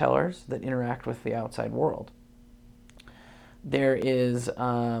truth tellers that interact with the outside world. There is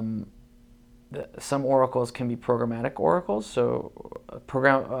some oracles can be programmatic oracles, so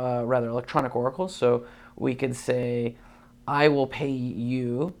electronic oracles. So we could say, I will pay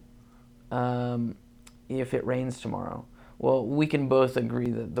you if it rains tomorrow. Well, we can both agree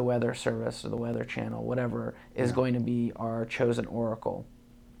that the weather service or the weather channel, whatever, is going to be our chosen oracle.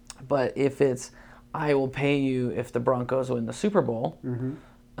 But if it's, I will pay you if the Broncos win the Super Bowl,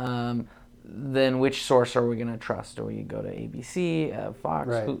 then which source are we going to trust? Do we go to ABC,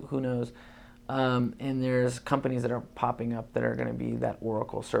 Fox, who knows? And there's companies that are popping up that are going to be that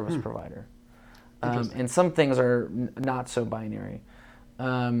oracle service provider. And some things are not so binary.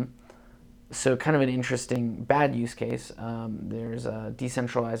 So kind of an interesting bad use case. There's a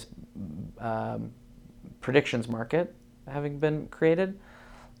decentralized predictions market having been created.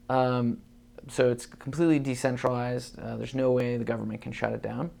 So it's completely decentralized. There's no way the government can shut it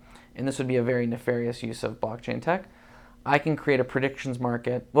down. And this would be a very nefarious use of blockchain tech. I can create a predictions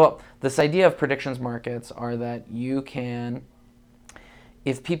market. Well, this idea of predictions markets are that you can,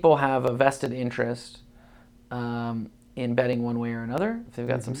 if people have a vested interest in betting one way or another, if they've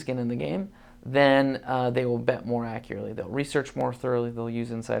got some skin in the game, then they will bet more accurately. They'll research more thoroughly. They'll use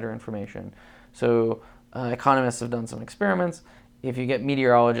insider information. So economists have done some experiments. If you get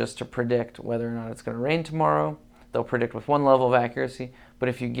meteorologists to predict whether or not it's going to rain tomorrow, they'll predict with one level of accuracy. But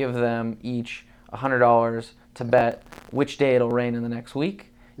if you give them each $100 to bet which day it'll rain in the next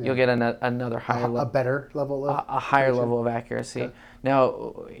week, you'll get another higher level, a better level of a higher level of accuracy. Okay.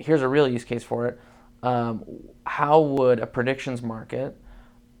 Now, here's a real use case for it. How would a predictions market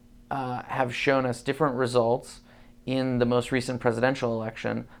have shown us different results in the most recent presidential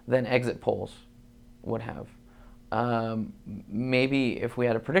election than exit polls would have? Maybe if we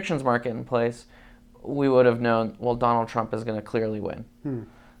had a predictions market in place, we would have known, well, Donald Trump is going to clearly win.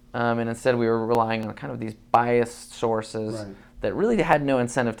 And instead we were relying on kind of these biased sources that really had no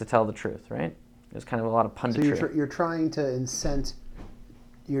incentive to tell the truth, right? There's kind of a lot of punditry. So you're trying to incent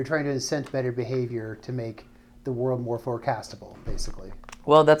better behavior to make the world more forecastable, basically.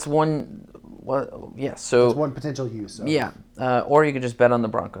 Well, that's one. Well, yeah. So that's one potential use. Or you could just bet on the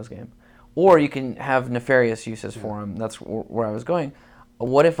Broncos game, or you can have nefarious uses for them. That's where I was going.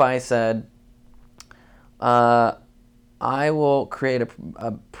 What if I said, I will create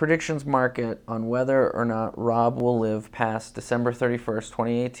a predictions market on whether or not Rob will live past December 31st,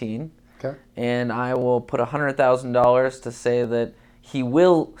 2018. Okay. And I will put $100,000 to say that he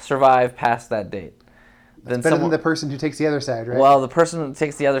will survive past that date. That's better than the person who takes the other side, right? Well, the person who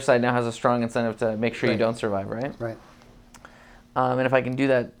takes the other side now has a strong incentive to make sure you don't survive, right? Right. And if I can do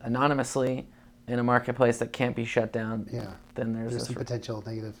that anonymously in a marketplace that can't be shut down, then there's some potential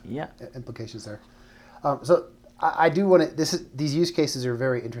negative implications there. So I do want to. These use cases are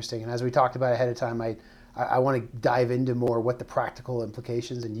very interesting, and as we talked about ahead of time, I want to dive into more what the practical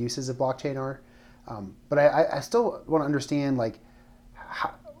implications and uses of blockchain are. But I still want to understand, like,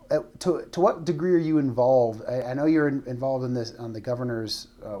 how, to what degree are you involved? I know you're involved in this on the governor's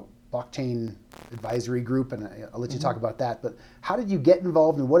blockchain advisory group, and I'll let you talk about that. But how did you get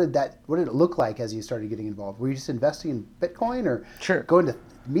involved, and what did it look like as you started getting involved? Were you just investing in Bitcoin, or going to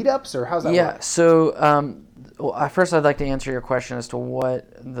meetups, or how's that work? Yeah. So first, I'd like to answer your question as to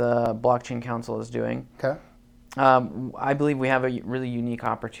what the Blockchain Council is doing. Okay. I believe we have a really unique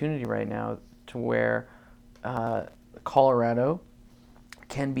opportunity right now to where Colorado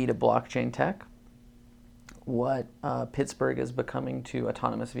can be to blockchain tech what Pittsburgh is becoming to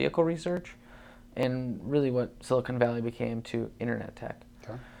autonomous vehicle research, and really what Silicon Valley became to internet tech.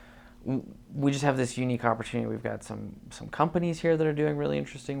 Okay. We just have this unique opportunity. We've got some companies here that are doing really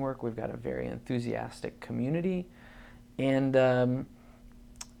interesting work. We've got a very enthusiastic community, and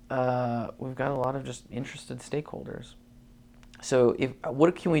we've got a lot of just interested stakeholders. So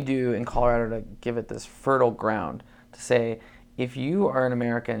what can we do in Colorado to give it this fertile ground to say, if you are an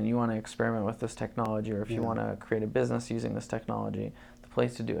American and you want to experiment with this technology, or if you want to create a business using this technology, the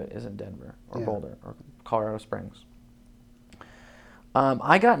place to do it is in Denver or Boulder or Colorado Springs.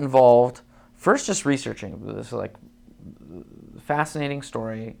 I got involved first just researching. This is like fascinating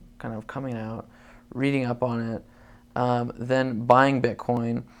story kind of coming out, reading up on it, then buying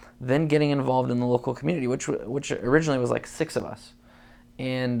Bitcoin, then getting involved in the local community, which originally was like 6 of us.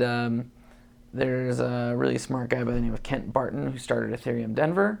 And there's a really smart guy by the name of Kent Barton who started Ethereum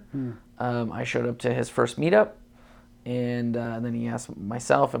Denver. I showed up to his first meetup, and then he asked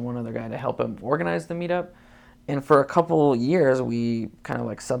myself and one other guy to help him organize the meetup. And for a couple years, we kind of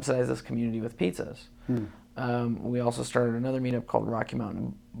like subsidized this community with pizzas. We also started another meetup called Rocky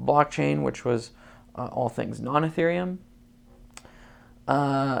Mountain Blockchain, which was all things non-Ethereum.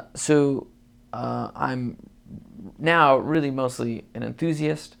 So I'm now really mostly an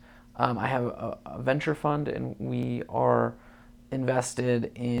enthusiast. I have a venture fund, and we are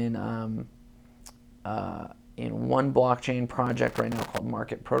invested in one blockchain project right now called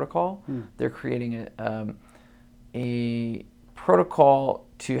Market Protocol. They're creating a protocol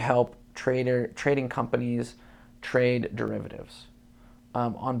to help trading companies trade derivatives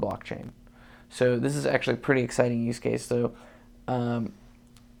on blockchain. So this is actually a pretty exciting use case. So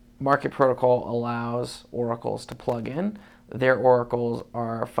Market Protocol allows oracles to plug in. Their oracles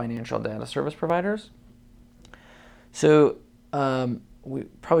are financial data service providers. So we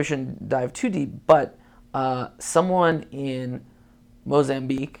probably shouldn't dive too deep, but someone in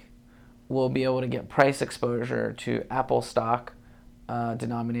Mozambique will be able to get price exposure to Apple stock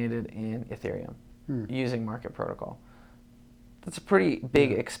denominated in Ethereum using Market Protocol. That's a pretty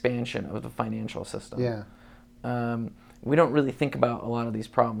big expansion of the financial system. Yeah. We don't really think about a lot of these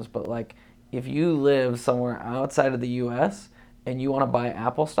problems, but like if you live somewhere outside of the U.S. and you want to buy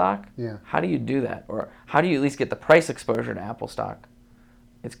Apple stock, how do you do that? Or how do you at least get the price exposure to Apple stock?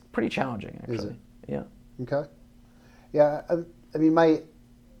 It's pretty challenging, actually. Is it? Yeah. Okay. Yeah, I mean,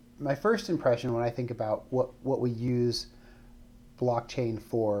 my first impression when I think about what we use blockchain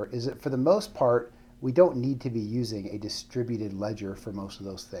for is that for the most part, we don't need to be using a distributed ledger for most of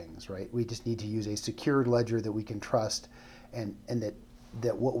those things, right? We just need to use a secured ledger that we can trust, and that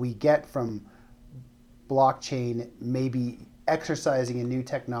that what we get from blockchain may be exercising a new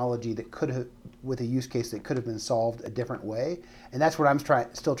technology that could have, with a use case that could have been solved a different way. And that's what I'm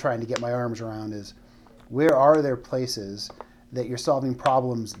still trying to get my arms around is, where are there places that you're solving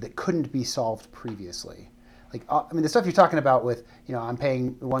problems that couldn't be solved previously? Like, the stuff you're talking about with, I'm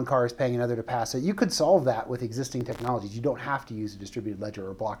paying, one car is paying another to pass it. You could solve that with existing technologies. You don't have to use a distributed ledger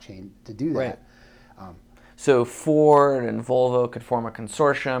or blockchain to do that. Right. So Ford and Volvo could form a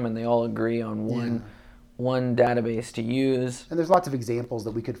consortium, and they all agree on one database to use. And there's lots of examples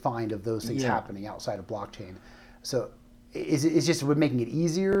that we could find of those things happening outside of blockchain. So it's just we're making it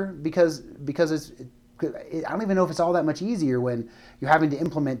easier because I don't even know if it's all that much easier when you're having to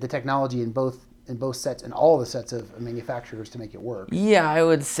implement the technology in both sets and all the sets of manufacturers to make it work. Yeah, I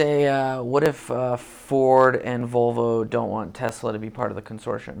would say, what if Ford and Volvo don't want Tesla to be part of the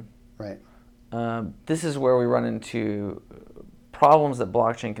consortium? Right. This is where we run into problems that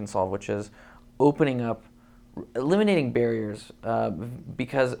blockchain can solve, which is eliminating barriers,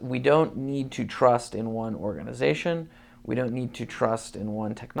 because we don't need to trust in one organization. We don't need to trust in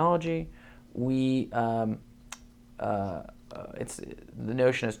one technology. The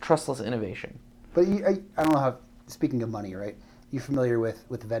notion is trustless innovation. But I don't know how, speaking of money, right? You're familiar with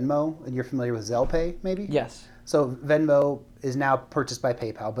Venmo, and you're familiar with Zelle Pay, maybe? Yes. So Venmo is now purchased by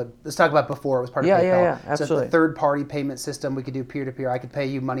PayPal, but let's talk about before it was part of PayPal. Yeah, absolutely. So it's a third-party payment system. We could do peer-to-peer. I could pay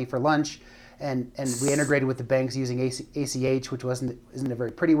you money for lunch, and we integrated with the banks using ACH, which isn't a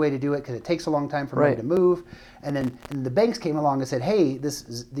very pretty way to do it because it takes a long time for money to move. And then the banks came along and said, hey,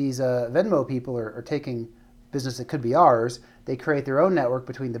 these Venmo people are taking business that could be ours. They create their own network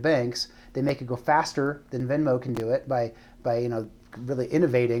between the banks. They make it go faster than Venmo can do it by really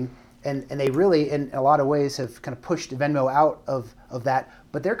innovating. And they really, in a lot of ways, have kind of pushed Venmo out of that.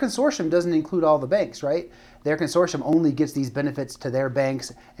 But their consortium doesn't include all the banks, right? Their consortium only gets these benefits to their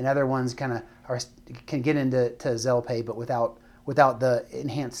banks, and other ones kind of can get into Zelle Pay, but without the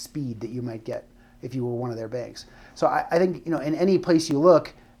enhanced speed that you might get if you were one of their banks. So I think in any place you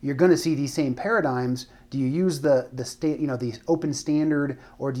look, you're going to see these same paradigms. Do you use the open standard,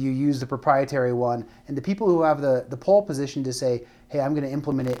 or do you use the proprietary one? And the people who have the pole position to say, hey, I'm going to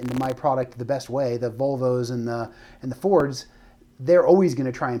implement it into my product the best way, the Volvos and the Fords, they're always going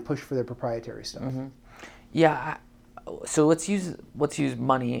to try and push for their proprietary stuff. Mm-hmm. Yeah. So let's use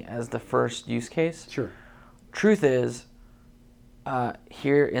money as the first use case. Sure. Truth is,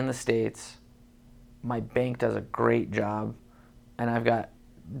 here in the States, my bank does a great job, and I've got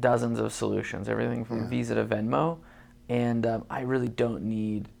dozens of solutions, everything from Visa to Venmo, and I really don't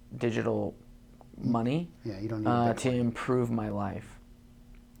need digital money you don't need to improve my life.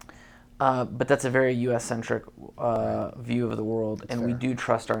 But that's a very U.S.-centric view of the world, that's and fair. We do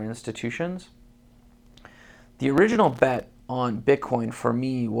trust our institutions. The original bet on Bitcoin for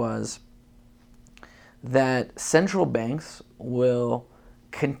me was that central banks will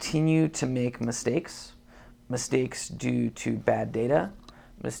continue to make mistakes due to bad data,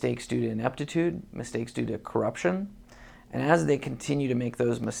 mistakes due to ineptitude, mistakes due to corruption. And as they continue to make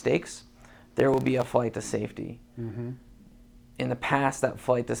those mistakes, there will be a flight to safety. Mm-hmm. In the past, that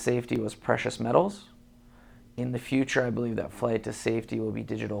flight to safety was precious metals. In the future, I believe that flight to safety will be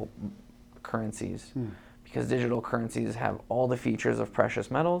digital currencies. Because digital currencies have all the features of precious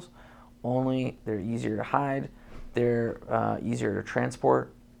metals, only they're easier to hide, they're easier to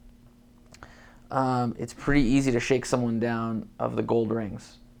transport. It's pretty easy to shake someone down of the gold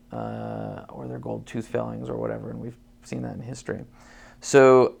rings or their gold tooth fillings or whatever, and we've seen that in history.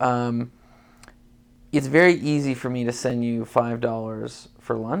 So it's very easy for me to send you $5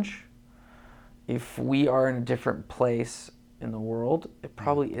 for lunch. If we are in a different place in the world, it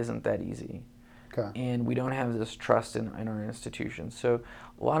probably isn't that easy. Okay. And we don't have this trust in our institutions. So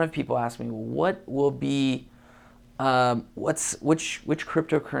a lot of people ask me, well, what will be, which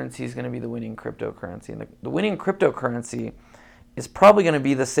cryptocurrency is going to be the winning cryptocurrency? And the winning cryptocurrency is probably going to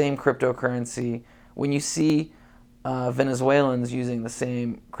be the same cryptocurrency when you see Venezuelans using the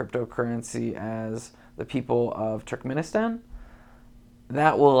same cryptocurrency as the people of Turkmenistan.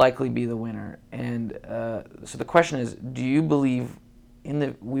 That will likely be the winner. And so the question is, do you believe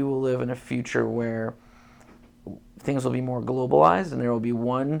we will live in a future where things will be more globalized and there will be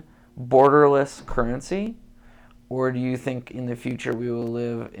one borderless currency? Or do you think in the future we will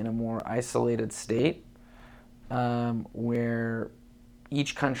live in a more isolated state where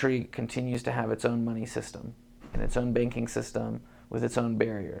each country continues to have its own money system and its own banking system with its own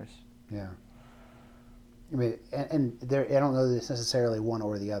barriers? Yeah. I mean, and there, I don't know that it's necessarily one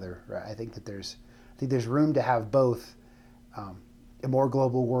or the other, right? I think there's room to have both a more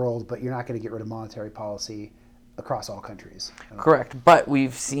global world, but you're not going to get rid of monetary policy, across all countries. Correct, but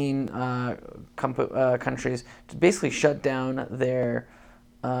we've seen countries to basically shut down their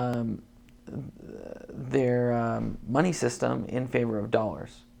money system in favor of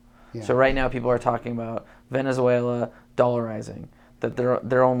dollars. Yeah. So right now, people are talking about Venezuela dollarizing. That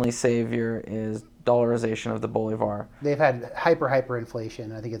their only savior is dollarization of the bolivar. They've had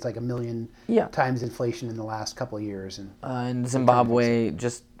hyperinflation. I think it's like 1 million times inflation in the last couple of years. And Zimbabwe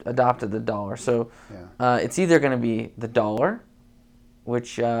just adopted the dollar. So it's either going to be the dollar,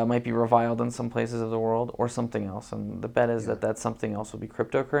 which might be reviled in some places of the world, or something else. And the bet is that something else will be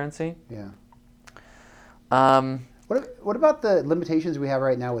cryptocurrency. Yeah. What about the limitations we have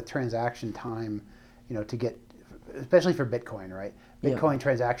right now with transaction time? To get, especially for Bitcoin, right? Bitcoin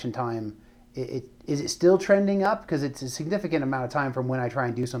transaction time. Is it still trending up? Because it's a significant amount of time from when I try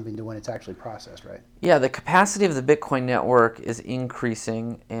and do something to when it's actually processed, right? Yeah, the capacity of the Bitcoin network is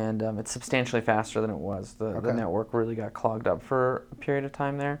increasing, and it's substantially faster than it was. The network really got clogged up for a period of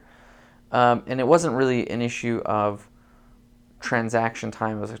time there. And it wasn't really an issue of transaction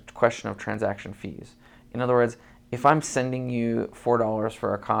time. It was a question of transaction fees. In other words, if I'm sending you $4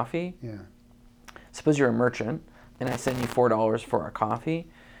 for a coffee, suppose you're a merchant, and I send you $4 for a coffee,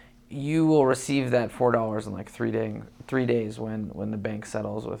 you will receive that $4 in like 3 days when the bank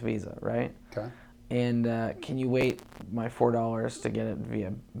settles with Visa, right? Okay. And can you wait my $4 to get it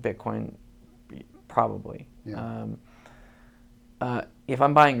via Bitcoin? Probably. Yeah. If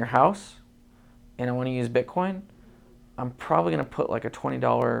I'm buying your house and I want to use Bitcoin, I'm probably going to put like a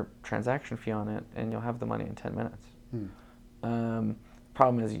 $20 transaction fee on it, and you'll have the money in 10 minutes.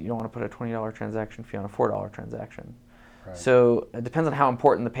 Problem is you don't want to put a $20 transaction fee on a $4 transaction. Right. So it depends on how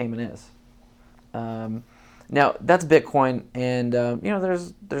important the payment is. Now that's Bitcoin, and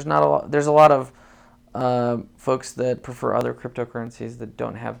there's a lot of folks that prefer other cryptocurrencies that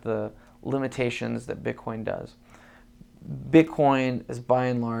don't have the limitations that Bitcoin does. Bitcoin is by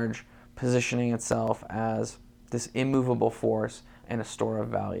and large positioning itself as this immovable force and a store of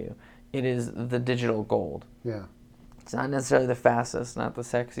value. It is the digital gold. Yeah. It's not necessarily the fastest, not the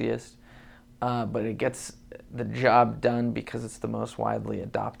sexiest, but it gets the job done because it's the most widely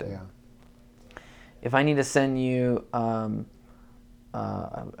adopted. Yeah. If I need to send you a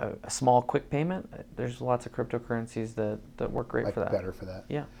small quick payment, there's lots of cryptocurrencies that work great for that. Better for that.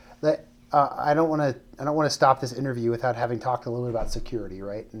 Yeah. I don't want to stop this interview without having talked a little bit about security,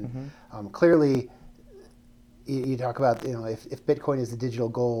 right? And clearly, you talk about if Bitcoin is the digital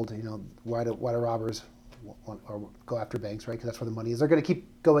gold, why do robbers or go after banks, right? Because that's where the money is. They're going to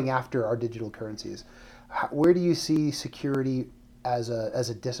keep going after our digital currencies. Where do you see security as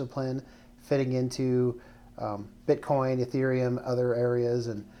a discipline fitting into Bitcoin, Ethereum, other areas,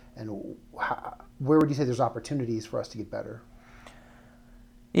 and where would you say there's opportunities for us to get better?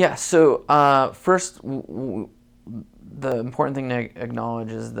 Yeah. So first, the important thing to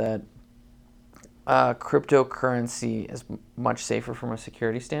acknowledge is that cryptocurrency is much safer from a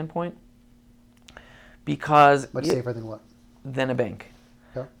security standpoint. Because much safer than what? Than a bank.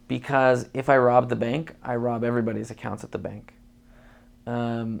 Okay. Because if I rob the bank, I rob everybody's accounts at the bank.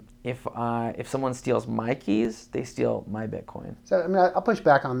 If someone steals my keys, they steal my Bitcoin. So I'll push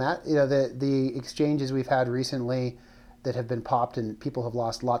back on that. The exchanges we've had recently that have been popped and people have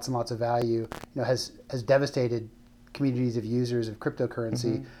lost lots and lots of value, has devastated communities of users of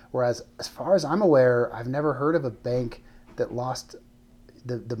cryptocurrency. Whereas, as far as I'm aware, I've never heard of a bank that lost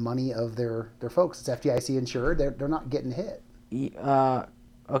the money of their folks. It's FDIC insured. They're not getting hit.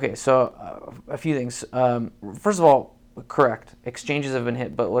 Okay, so a few things. First of all, correct. Exchanges have been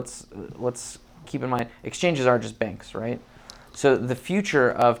hit, but let's keep in mind exchanges are just banks, right? So the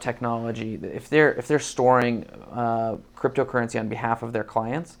future of technology, if they're storing cryptocurrency on behalf of their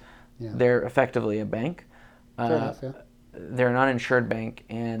clients, they're effectively a bank. Fair enough, yeah. They're an uninsured bank,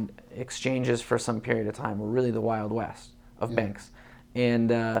 and exchanges for some period of time were really the Wild West of banks.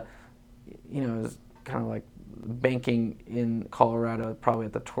 And it's kind of like banking in Colorado. Probably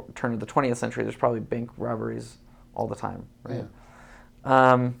at the turn of the 20th century, there's probably bank robberies all the time, right?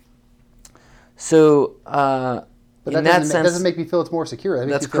 Yeah. But in that sense, doesn't make me feel it's more secure.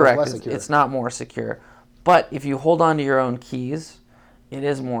 That's correct. It's not more secure. But if you hold on to your own keys, it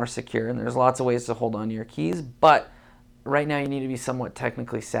is more secure, and there's lots of ways to hold on to your keys. But right now, you need to be somewhat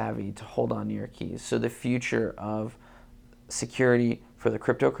technically savvy to hold on to your keys. So the future of security for the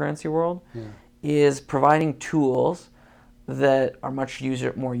cryptocurrency world is providing tools that are much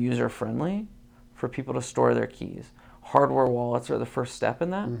more user-friendly for people to store their keys. Hardware wallets are the first step in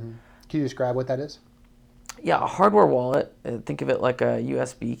that. Can you describe what that is? Yeah, a hardware wallet, think of it like a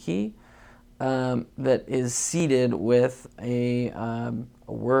USB key that is seeded with a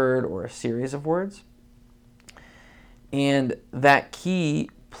word or a series of words. And that key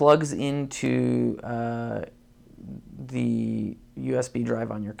plugs into the USB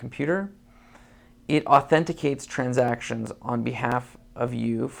drive on your computer. It authenticates transactions on behalf of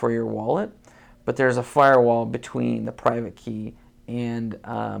you for your wallet, but there's a firewall between the private key and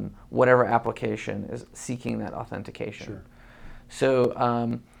whatever application is seeking that authentication. Sure.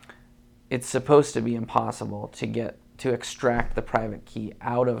 So it's supposed to be impossible to extract the private key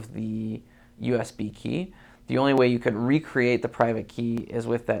out of the USB key. The only way you could recreate the private key is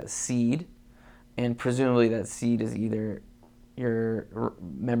with that seed, and presumably that seed is either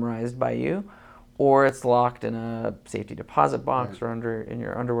memorized by you, or it's locked in a safety deposit box, right, or in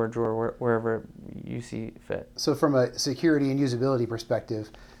your underwear drawer, wherever you see fit. So from a security and usability perspective,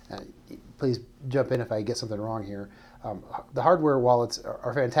 please jump in if I get something wrong here. The hardware wallets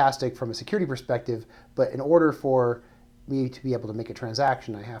are fantastic from a security perspective, but in order for me to be able to make a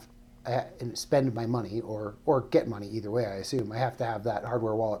transaction, I have and spend my money or get money, either way, I assume, I have to have that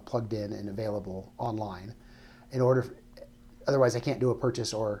hardware wallet plugged in and available online. Otherwise I can't do a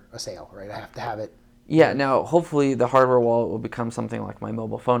purchase or a sale, right? I have to have it. Yeah, now hopefully the hardware wallet will become something like my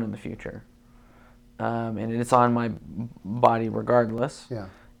mobile phone in the future. And it's on my body regardless. Yeah.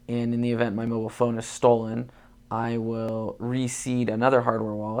 And in the event my mobile phone is stolen, I will reseed another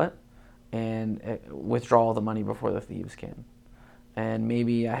hardware wallet and withdraw all the money before the thieves can. And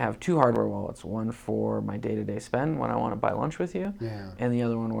maybe I have two hardware wallets, one for my day-to-day spend when I want to buy lunch with you, yeah, and the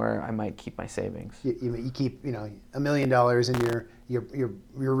other one where I might keep my savings. You keep $1 million in your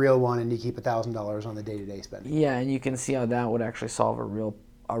real one, and you keep $1,000 on the day-to-day spending. Yeah, and you can see how that would actually solve a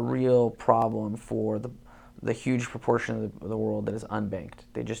real problem for the huge proportion of the world that is unbanked.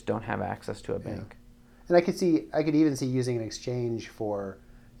 They just don't have access to a bank. And I could even see using an exchange for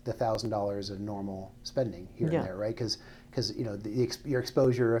the $1,000 of normal spending here and there, right? Because your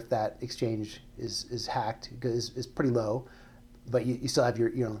exposure, if that exchange is hacked, is pretty low, but you still have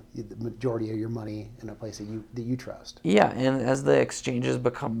the majority of your money in a place that you trust. Yeah, and as the exchanges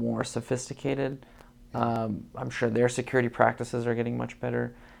become more sophisticated, I'm sure their security practices are getting much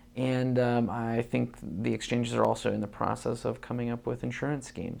better, and I think the exchanges are also in the process of coming up with insurance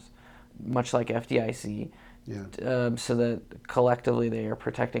schemes, much like FDIC. Yeah. So that collectively they are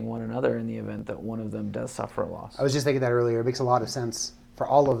protecting one another in the event that one of them does suffer a loss. I was just thinking that earlier. It makes a lot of sense for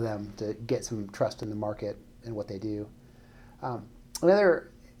all of them to get some trust in the market and what they do.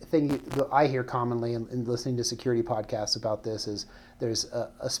 Another thing that I hear commonly in listening to security podcasts about this is there's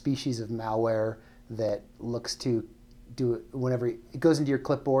a species of malware that looks to do it whenever it goes into your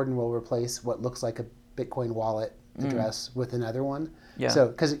clipboard and will replace what looks like a Bitcoin wallet address with another one. Yeah. So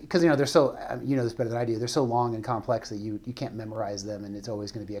because they're so, this better than I do, they're so long and complex that you can't memorize them, and it's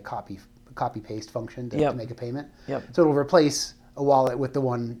always going to be a copy paste function to make a payment. Yep. So it'll replace a wallet with the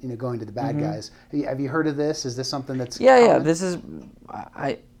one going to the bad guys. Have you heard of this? Is this something that's common? Yeah. This is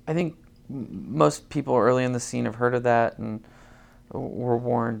I think most people early in the scene have heard of that and were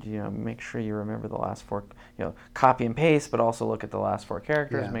warned. Make sure you remember the last four. Copy and paste, but also look at the last four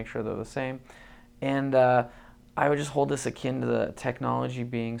characters. Yeah. Make sure they're the same. And I would just hold this akin to the technology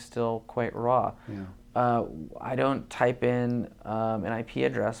being still quite raw. Yeah. I don't type in an IP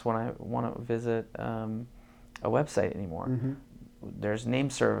address when I want to visit a website anymore. Mm-hmm. There's name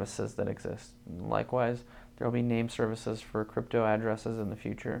services that exist. Likewise, there will be name services for crypto addresses in the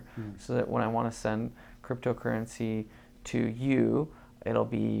future, so that when I want to send cryptocurrency to you, it'll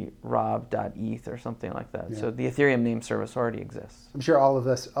be rob.eth or something like that. Yeah. So the Ethereum name service already exists. I'm sure all of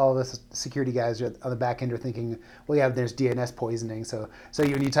us security guys on the back end are thinking, well, yeah, there's DNS poisoning. So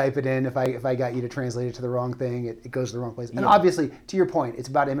when you type it in, if I got you to translate it to the wrong thing, it goes to the wrong place. And obviously, to your point, it's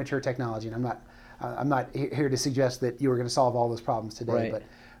about immature technology, and I'm not here to suggest that you are going to solve all those problems today. Right.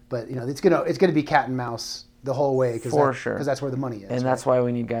 But it's gonna be cat and mouse the whole way for sure, because that's where the money is. And that's why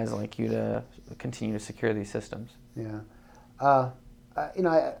we need guys like you to continue to secure these systems. Yeah.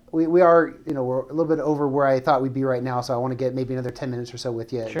 We are, we're a little bit over where I thought we'd be right now, so I want to get maybe another 10 minutes or so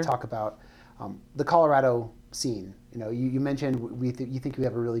with you to talk about the Colorado scene. You mentioned you think we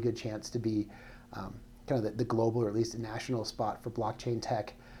have a really good chance to be kind of the global or at least a national spot for blockchain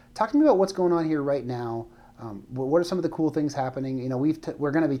tech. Talk to me about what's going on here right now. What are some of the cool things happening?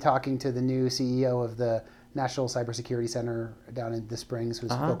 We're going to be talking to the new CEO of the National Cybersecurity Center down in the Springs,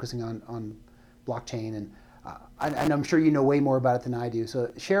 who's focusing on blockchain, and I'm sure you know way more about it than I do.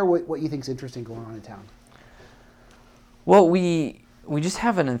 So share what you think is interesting going on in town. Well, we just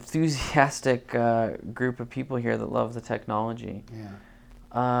have an enthusiastic group of people here that love the technology.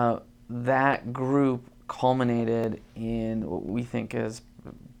 Yeah. That group culminated in what we think is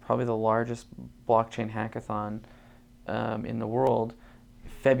probably the largest blockchain hackathon in the world,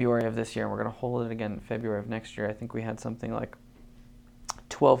 February of this year, and we're going to hold it again in February of next year. I think we had something like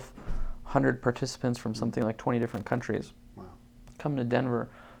 1,200 participants from something like 20 different countries. Wow. Come to Denver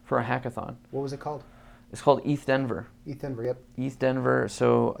for a hackathon. What was it called? It's called ETH Denver. ETH Denver, yep. ETH Denver.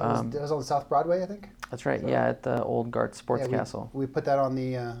 So It was on South Broadway, I think. That's right. So, yeah, at the old Gart Sports Castle. We put that on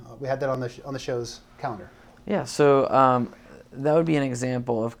the. We had that on the show's calendar. Yeah. So that would be an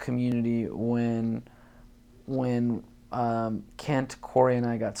example of community when Kent, Corey, and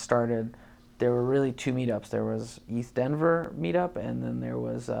I got started. There were really two meetups. There was ETH Denver meetup, and then there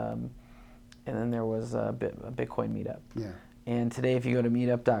was a Bitcoin meetup. Yeah. And today, if you go to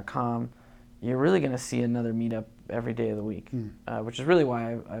meetup.com, you're really going to see another meetup every day of the week, which is really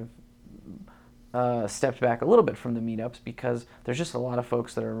why I've stepped back a little bit from the meetups, because there's just a lot of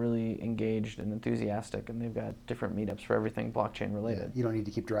folks that are really engaged and enthusiastic, and they've got different meetups for everything blockchain related. Yeah, you don't need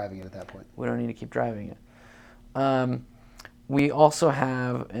to keep driving it at that point. We don't need to keep driving it. We also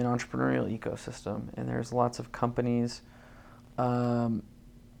have an entrepreneurial ecosystem, and there's lots of companies, blockchain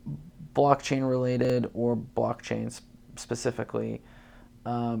related or blockchain specifically.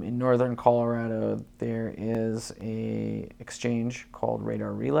 In northern Colorado, there is a exchange called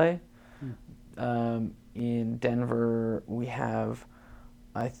Radar Relay. In Denver, we have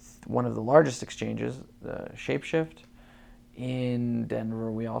one of the largest exchanges, Shapeshift. In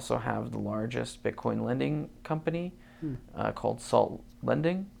Denver, we also have the largest Bitcoin lending company called Salt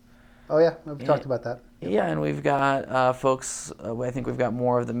Lending. Oh yeah, we've talked about that. Yep. Yeah, and we've got folks, I think we've got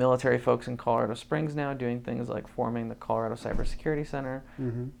more of the military folks in Colorado Springs now doing things like forming the Colorado Cybersecurity Center,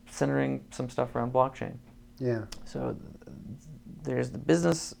 centering some stuff around blockchain. Yeah. So there's the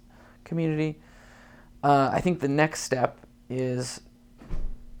business community. I think the next step is,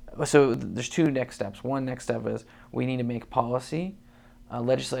 so there's two next steps. One next step is we need to make policy,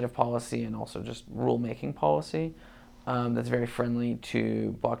 legislative policy, and also just rule-making policy that's very friendly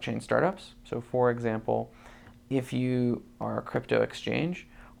to blockchain startups. So for example, if you are a crypto exchange,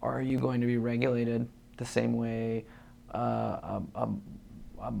 are you going to be regulated the same way a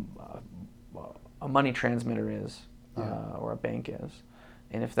money transmitter is, or a bank is?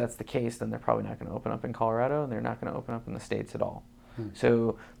 And if that's the case, then they're probably not going to open up in Colorado, and they're not going to open up in the States at all.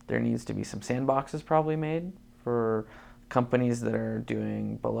 So there needs to be some sandboxes probably made for companies that are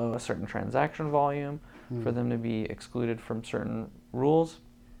doing below a certain transaction volume, for them to be excluded from certain rules.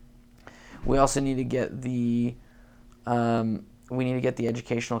 We also need to get the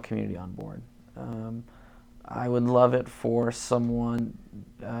educational community on board. I would love it for someone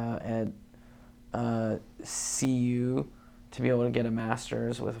at CU to be able to get a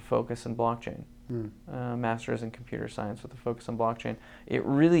master's with a focus in blockchain. Master's in computer science with a focus on blockchain. It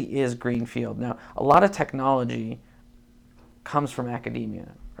really is green field. Now, a lot of technology comes from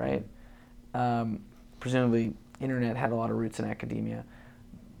academia, right? Presumably, internet had a lot of roots in academia.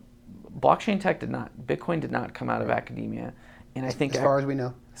 Blockchain tech did not. Bitcoin did not come out of academia, and I think as far as we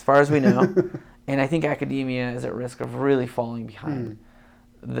know. As far as we know, and I think academia is at risk of really falling behind.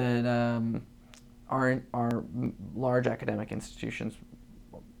 That our large academic institutions,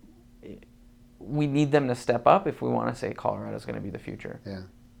 we need them to step up if we want to say Colorado is going to be the future. Yeah.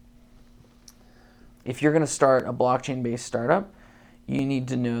 If you're going to start a blockchain-based startup, you need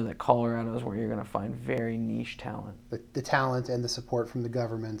to know that Colorado is where you're going to find very niche talent. The talent and the support from the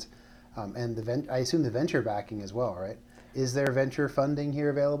government, and I assume the venture backing as well, right? Is there venture funding here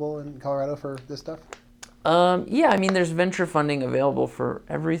available in Colorado for this stuff? Yeah, I mean, there's venture funding available for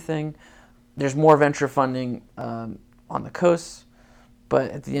everything. There's more venture funding on the coasts,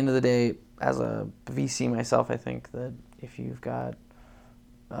 but at the end of the day, as a VC myself, I think that if you've got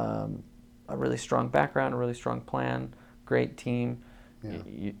a really strong background, a really strong plan, great team,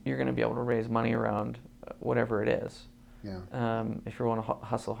 you're going to be able to raise money around whatever it is. Yeah. If you want to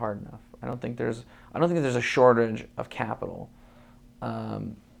hustle hard enough, I don't think there's a shortage of capital.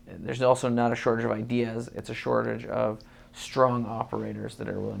 There's also not a shortage of ideas. It's a shortage of strong operators that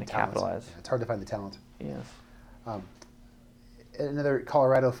are willing to capitalize. Yeah, it's hard to find the talent. Yes. Another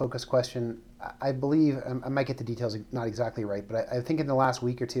Colorado-focused question. I believe, I might get the details not exactly right, but I think in the last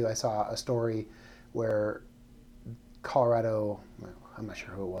week or two I saw a story where Colorado, I'm not sure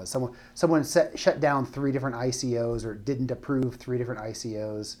who it was, someone shut down 3 different ICOs or didn't approve 3 different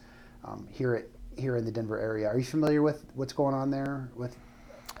ICOs here in the Denver area. Are you familiar with what's going on there?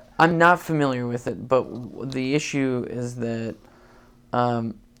 I'm not familiar with it, but the issue is that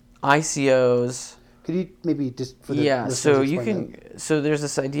ICOs. Could you maybe just for the so you can that? So there's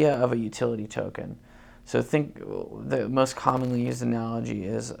this idea of a utility token. So think the most commonly used analogy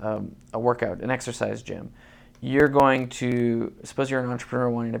is a workout, an exercise gym. You're going to suppose you're an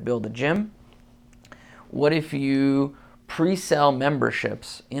entrepreneur wanting to build a gym. What if you pre-sell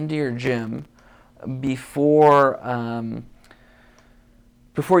memberships into your gym before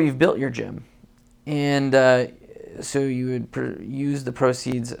you've built your gym, and so you would use the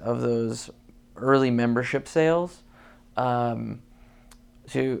proceeds of those early membership sales. I'm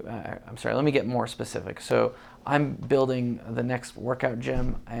sorry, let me get more specific. So I'm building the next workout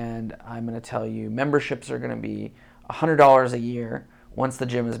gym, and I'm going to tell you memberships are going to be $100 a year once the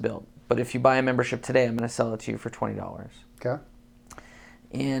gym is built. But if you buy a membership today, I'm going to sell it to you for $20. Okay.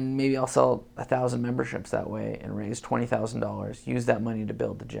 And maybe I'll sell 1,000 memberships that way and raise $20,000. Use that money to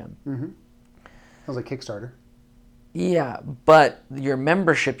build the gym. Mm-hmm. Sounds like Kickstarter. Yeah, but your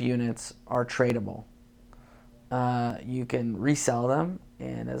membership units are tradable. You can resell them,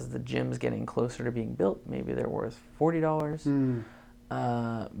 and as the gym's getting closer to being built, maybe they're worth $40.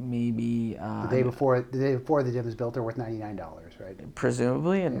 Maybe the day before the gym is built, they're worth $99, right?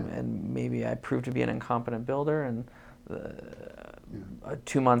 Presumably, and maybe I proved to be an incompetent builder, and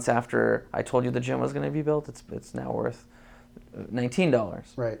 2 months after I told you the gym was going to be built, it's now worth $19.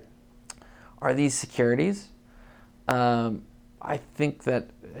 Right. Are these securities? I think that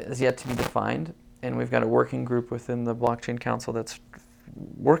is yet to be defined, and we've got a working group within the Blockchain Council that's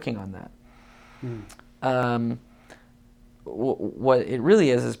working on that. What it really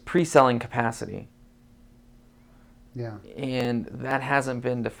is pre-selling capacity. Yeah. And that hasn't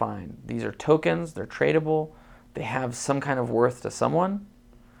been defined. These are tokens, they're tradable, they have some kind of worth to someone,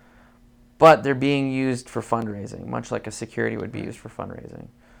 but they're being used for fundraising, much like a security would be used for fundraising.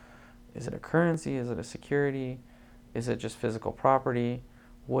 Is it a currency? Is it a security? Is it just physical property?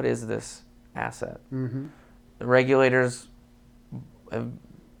 What is this asset? Mm-hmm. The regulators have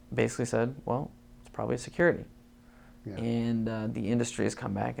basically said, well, it's probably a security. Yeah. And the industry has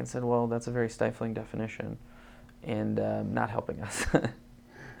come back and said, well, that's a very stifling definition and not helping us.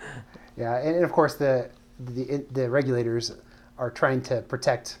 Yeah, and of course the regulators are trying to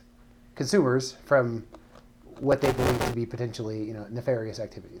protect consumers from what they believe to be potentially, nefarious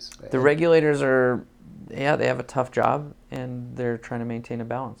activities. The regulators they have a tough job, and they're trying to maintain a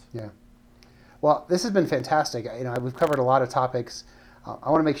balance. Yeah. Well, this has been fantastic. We've covered a lot of topics.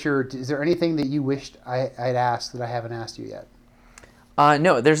 I want to make sure, is there anything that you wished I'd asked that I haven't asked you yet?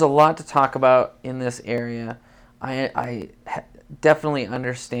 No, there's a lot to talk about in this area. I definitely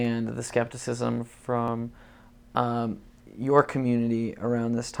understand the skepticism from your community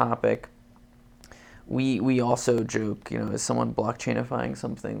around this topic. We also joke, is someone blockchainifying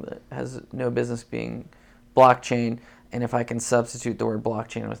something that has no business being blockchain? And if I can substitute the word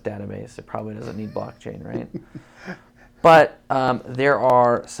blockchain with database, it probably doesn't need blockchain, right? But there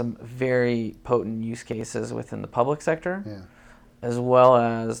are some very potent use cases within the public sector, as well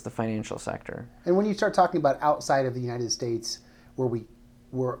as the financial sector. And when you start talking about outside of the United States, where we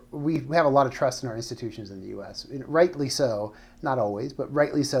have a lot of trust in our institutions in the U.S., rightly so, not always, but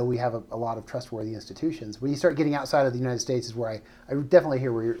rightly so, we have a lot of trustworthy institutions. When you start getting outside of the United States is where I definitely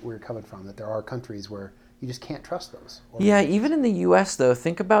hear where you're coming from, that there are countries where you just can't trust those. Yeah, even in the U.S., though,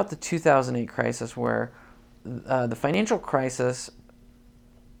 think about the 2008 crisis where the financial crisis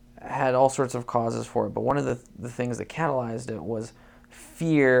had all sorts of causes for it, but one of the things that catalyzed it was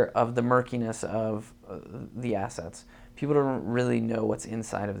fear of the murkiness of the assets. People don't really know what's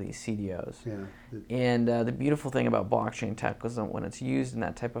inside of these CDOs. Yeah. And the beautiful thing about blockchain tech was that when it's used in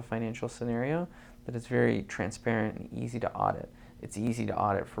that type of financial scenario, that it's very transparent and easy to audit. It's easy to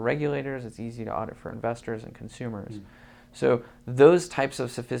audit for regulators, it's easy to audit for investors and consumers. So those types of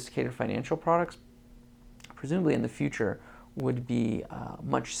sophisticated financial products, presumably in the future, would be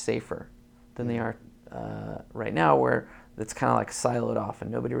much safer than they are right now, where it's kind of like siloed off and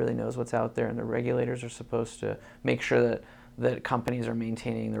nobody really knows what's out there, and the regulators are supposed to make sure that companies are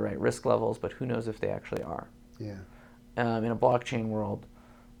maintaining the right risk levels, but who knows if they actually are. Yeah. In a blockchain world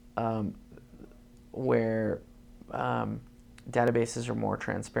where databases are more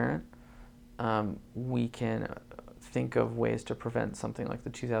transparent, we can think of ways to prevent something like the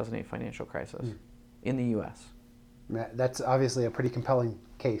 2008 financial crisis in the U.S. That's obviously a pretty compelling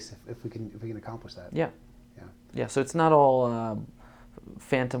case if we can accomplish that. Yeah, so it's not all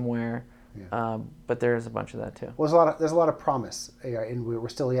phantomware, but there is a bunch of that too. Well, there's a lot of promise, and we're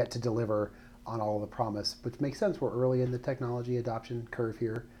still yet to deliver on all the promise, which makes sense. We're early in the technology adoption curve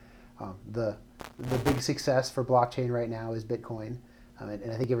here. The big success for blockchain right now is Bitcoin, and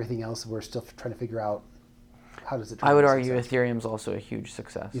I think everything else we're still trying to figure out how does it. I would argue Ethereum's also a huge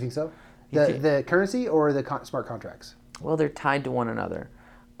success. You think so? The currency or the smart contracts? Well, they're tied to one another.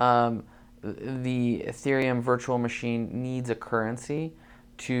 The Ethereum virtual machine needs a currency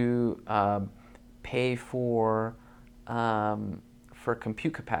to pay for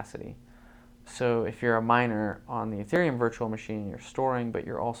compute capacity. So if you're a miner on the Ethereum virtual machine, you're storing, but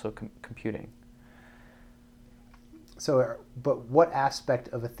you're also computing. So, but what aspect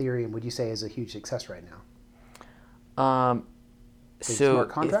of Ethereum would you say is a huge success right now? So smart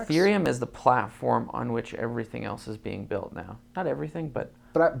contracts? Ethereum is the platform on which everything else is being built now. Not everything, but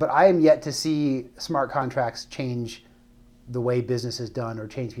I am yet to see smart contracts change the way business is done or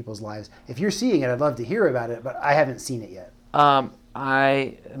change people's lives. If you're seeing it, I'd love to hear about it, but I haven't seen it yet.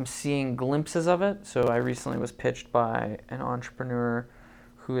 I am seeing glimpses of it. So I recently was pitched by an entrepreneur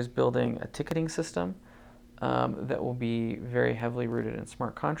who is building a ticketing system that will be very heavily rooted in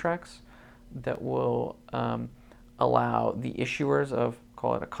smart contracts that will allow the issuers of,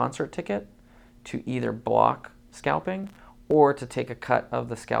 call it a concert ticket, to either block scalping or to take a cut of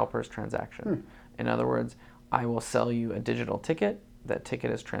the scalper's transaction. In other words, I will sell you a digital ticket. That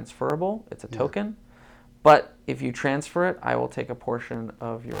ticket is transferable. It's a token. But if you transfer it, I will take a portion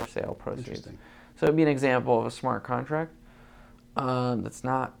of your sale proceeds. So it would be an example of a smart contract that's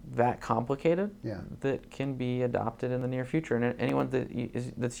not that complicated, that can be adopted in the near future. And anyone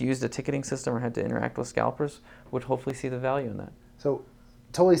that's used a ticketing system or had to interact with scalpers would hopefully see the value in that. So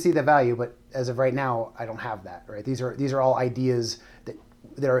totally see the value, but as of right now, I don't have that, right? These are all ideas that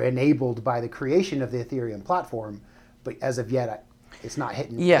are enabled by the creation of the Ethereum platform, but as of yet, it's not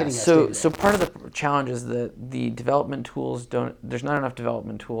hitting. Yeah. Hitting So part of the challenge is that the development tools there's not enough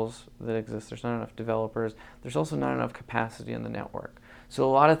development tools that exist. There's not enough developers. There's also not enough capacity in the network. So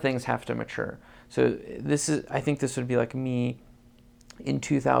a lot of things have to mature. So I think this would be like me in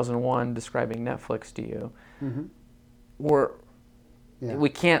 2001 describing Netflix to you. We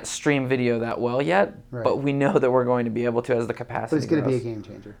can't stream video that well yet, but we know that we're going to be able to as the capacity grows. But it's going to be a game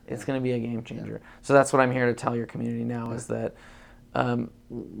changer. It's going to be a game changer. So that's what I'm here to tell your community now is that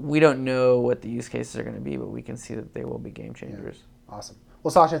we don't know what the use cases are going to be, but we can see that they will be game changers. Awesome.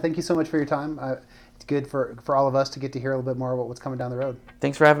 Well, Sasha, thank you so much for your time. It's good for all of us to get to hear a little bit more about what's coming down the road.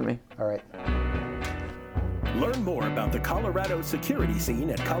 Thanks for having me. All right. Learn more about the Colorado security scene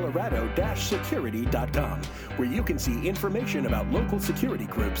at colorado-security.com, where you can see information about local security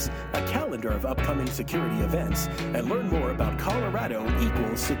groups, a calendar of upcoming security events, and learn more about Colorado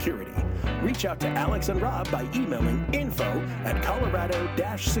equals security. Reach out to Alex and Rob by emailing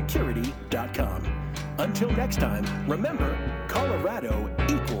info@colorado-security.com. Until next time, remember, Colorado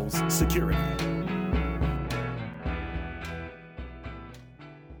equals security.